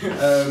 I'm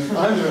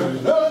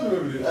the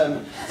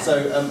revolutionary. So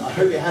I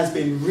hope it has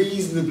been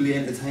reasonably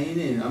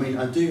entertaining. I mean,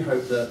 I do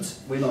hope that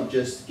we're not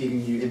just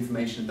giving you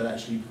information, but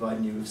actually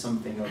providing you with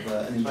something of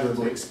an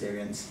enjoyable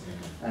experience.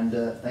 And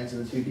thanks to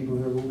the 2 people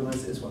who have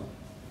organised it as well.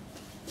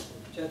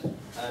 Jed?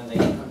 And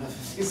Nathan, I have a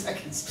few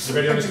seconds. Is it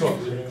ready on the spot?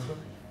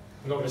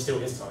 I'm not going to steal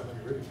his time,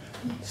 that'd be rude.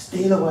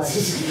 Steal away.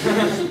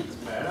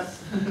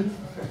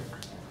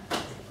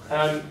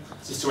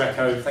 Just to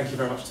echo, thank you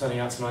very much for turning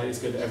out tonight. It's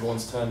good that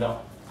everyone's turned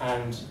up.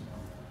 And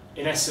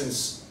in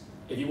essence,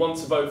 If you want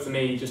to vote for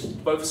me, just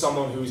vote for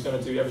someone who is going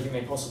to do everything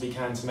they possibly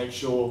can to make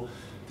sure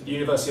that the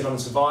University of London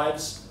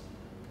survives,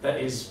 that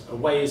a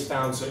way is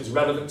found so it's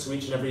relevant to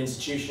each and every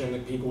institution and the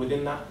people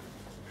within that,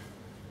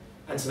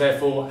 and to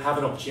therefore have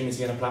an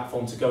opportunity and a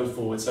platform to go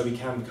forward so we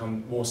can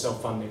become more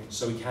self-funding,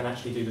 so we can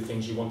actually do the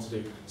things you want to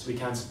do, so we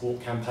can support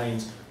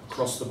campaigns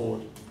across the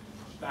board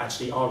that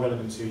actually are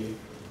relevant to you.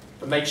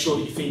 But make sure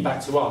that you feed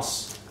back to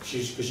us,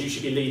 because you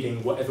should be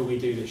leading whatever we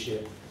do this year,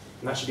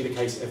 and that should be the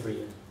case every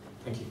year.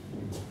 Thank you.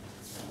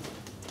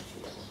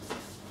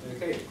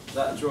 Okay,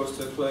 that draws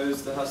to a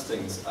close the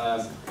hustings.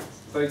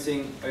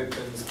 Voting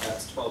opens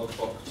at 12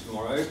 o'clock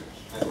tomorrow,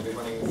 and we'll be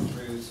running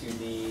through to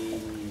the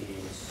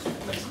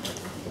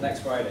next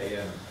Friday,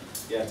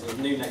 yeah,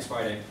 to noon next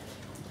Friday.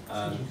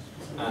 And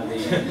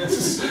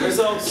the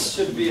results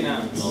should be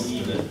announced.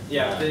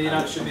 Yeah, the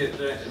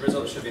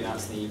results should be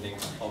announced in the evening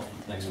of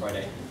next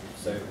Friday.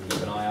 So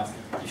keep an eye out.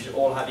 You should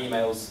all have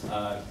emails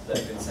that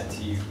have been sent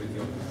to you with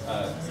your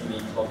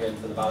unique login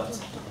for the ballot.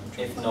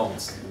 If not,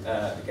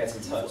 get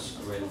in touch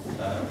with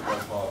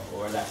Roadpark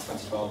or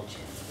Elect2012,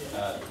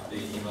 the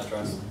email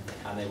address,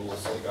 and they will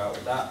also go out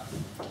with that.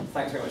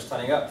 Thanks very much for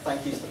turning up.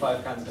 Thank you to the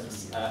 5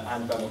 candidates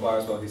and Ben Maguire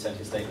as well, who sent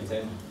his statement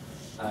in.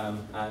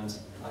 And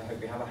I hope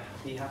you have a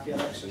happy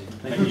election.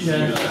 Thank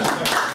you.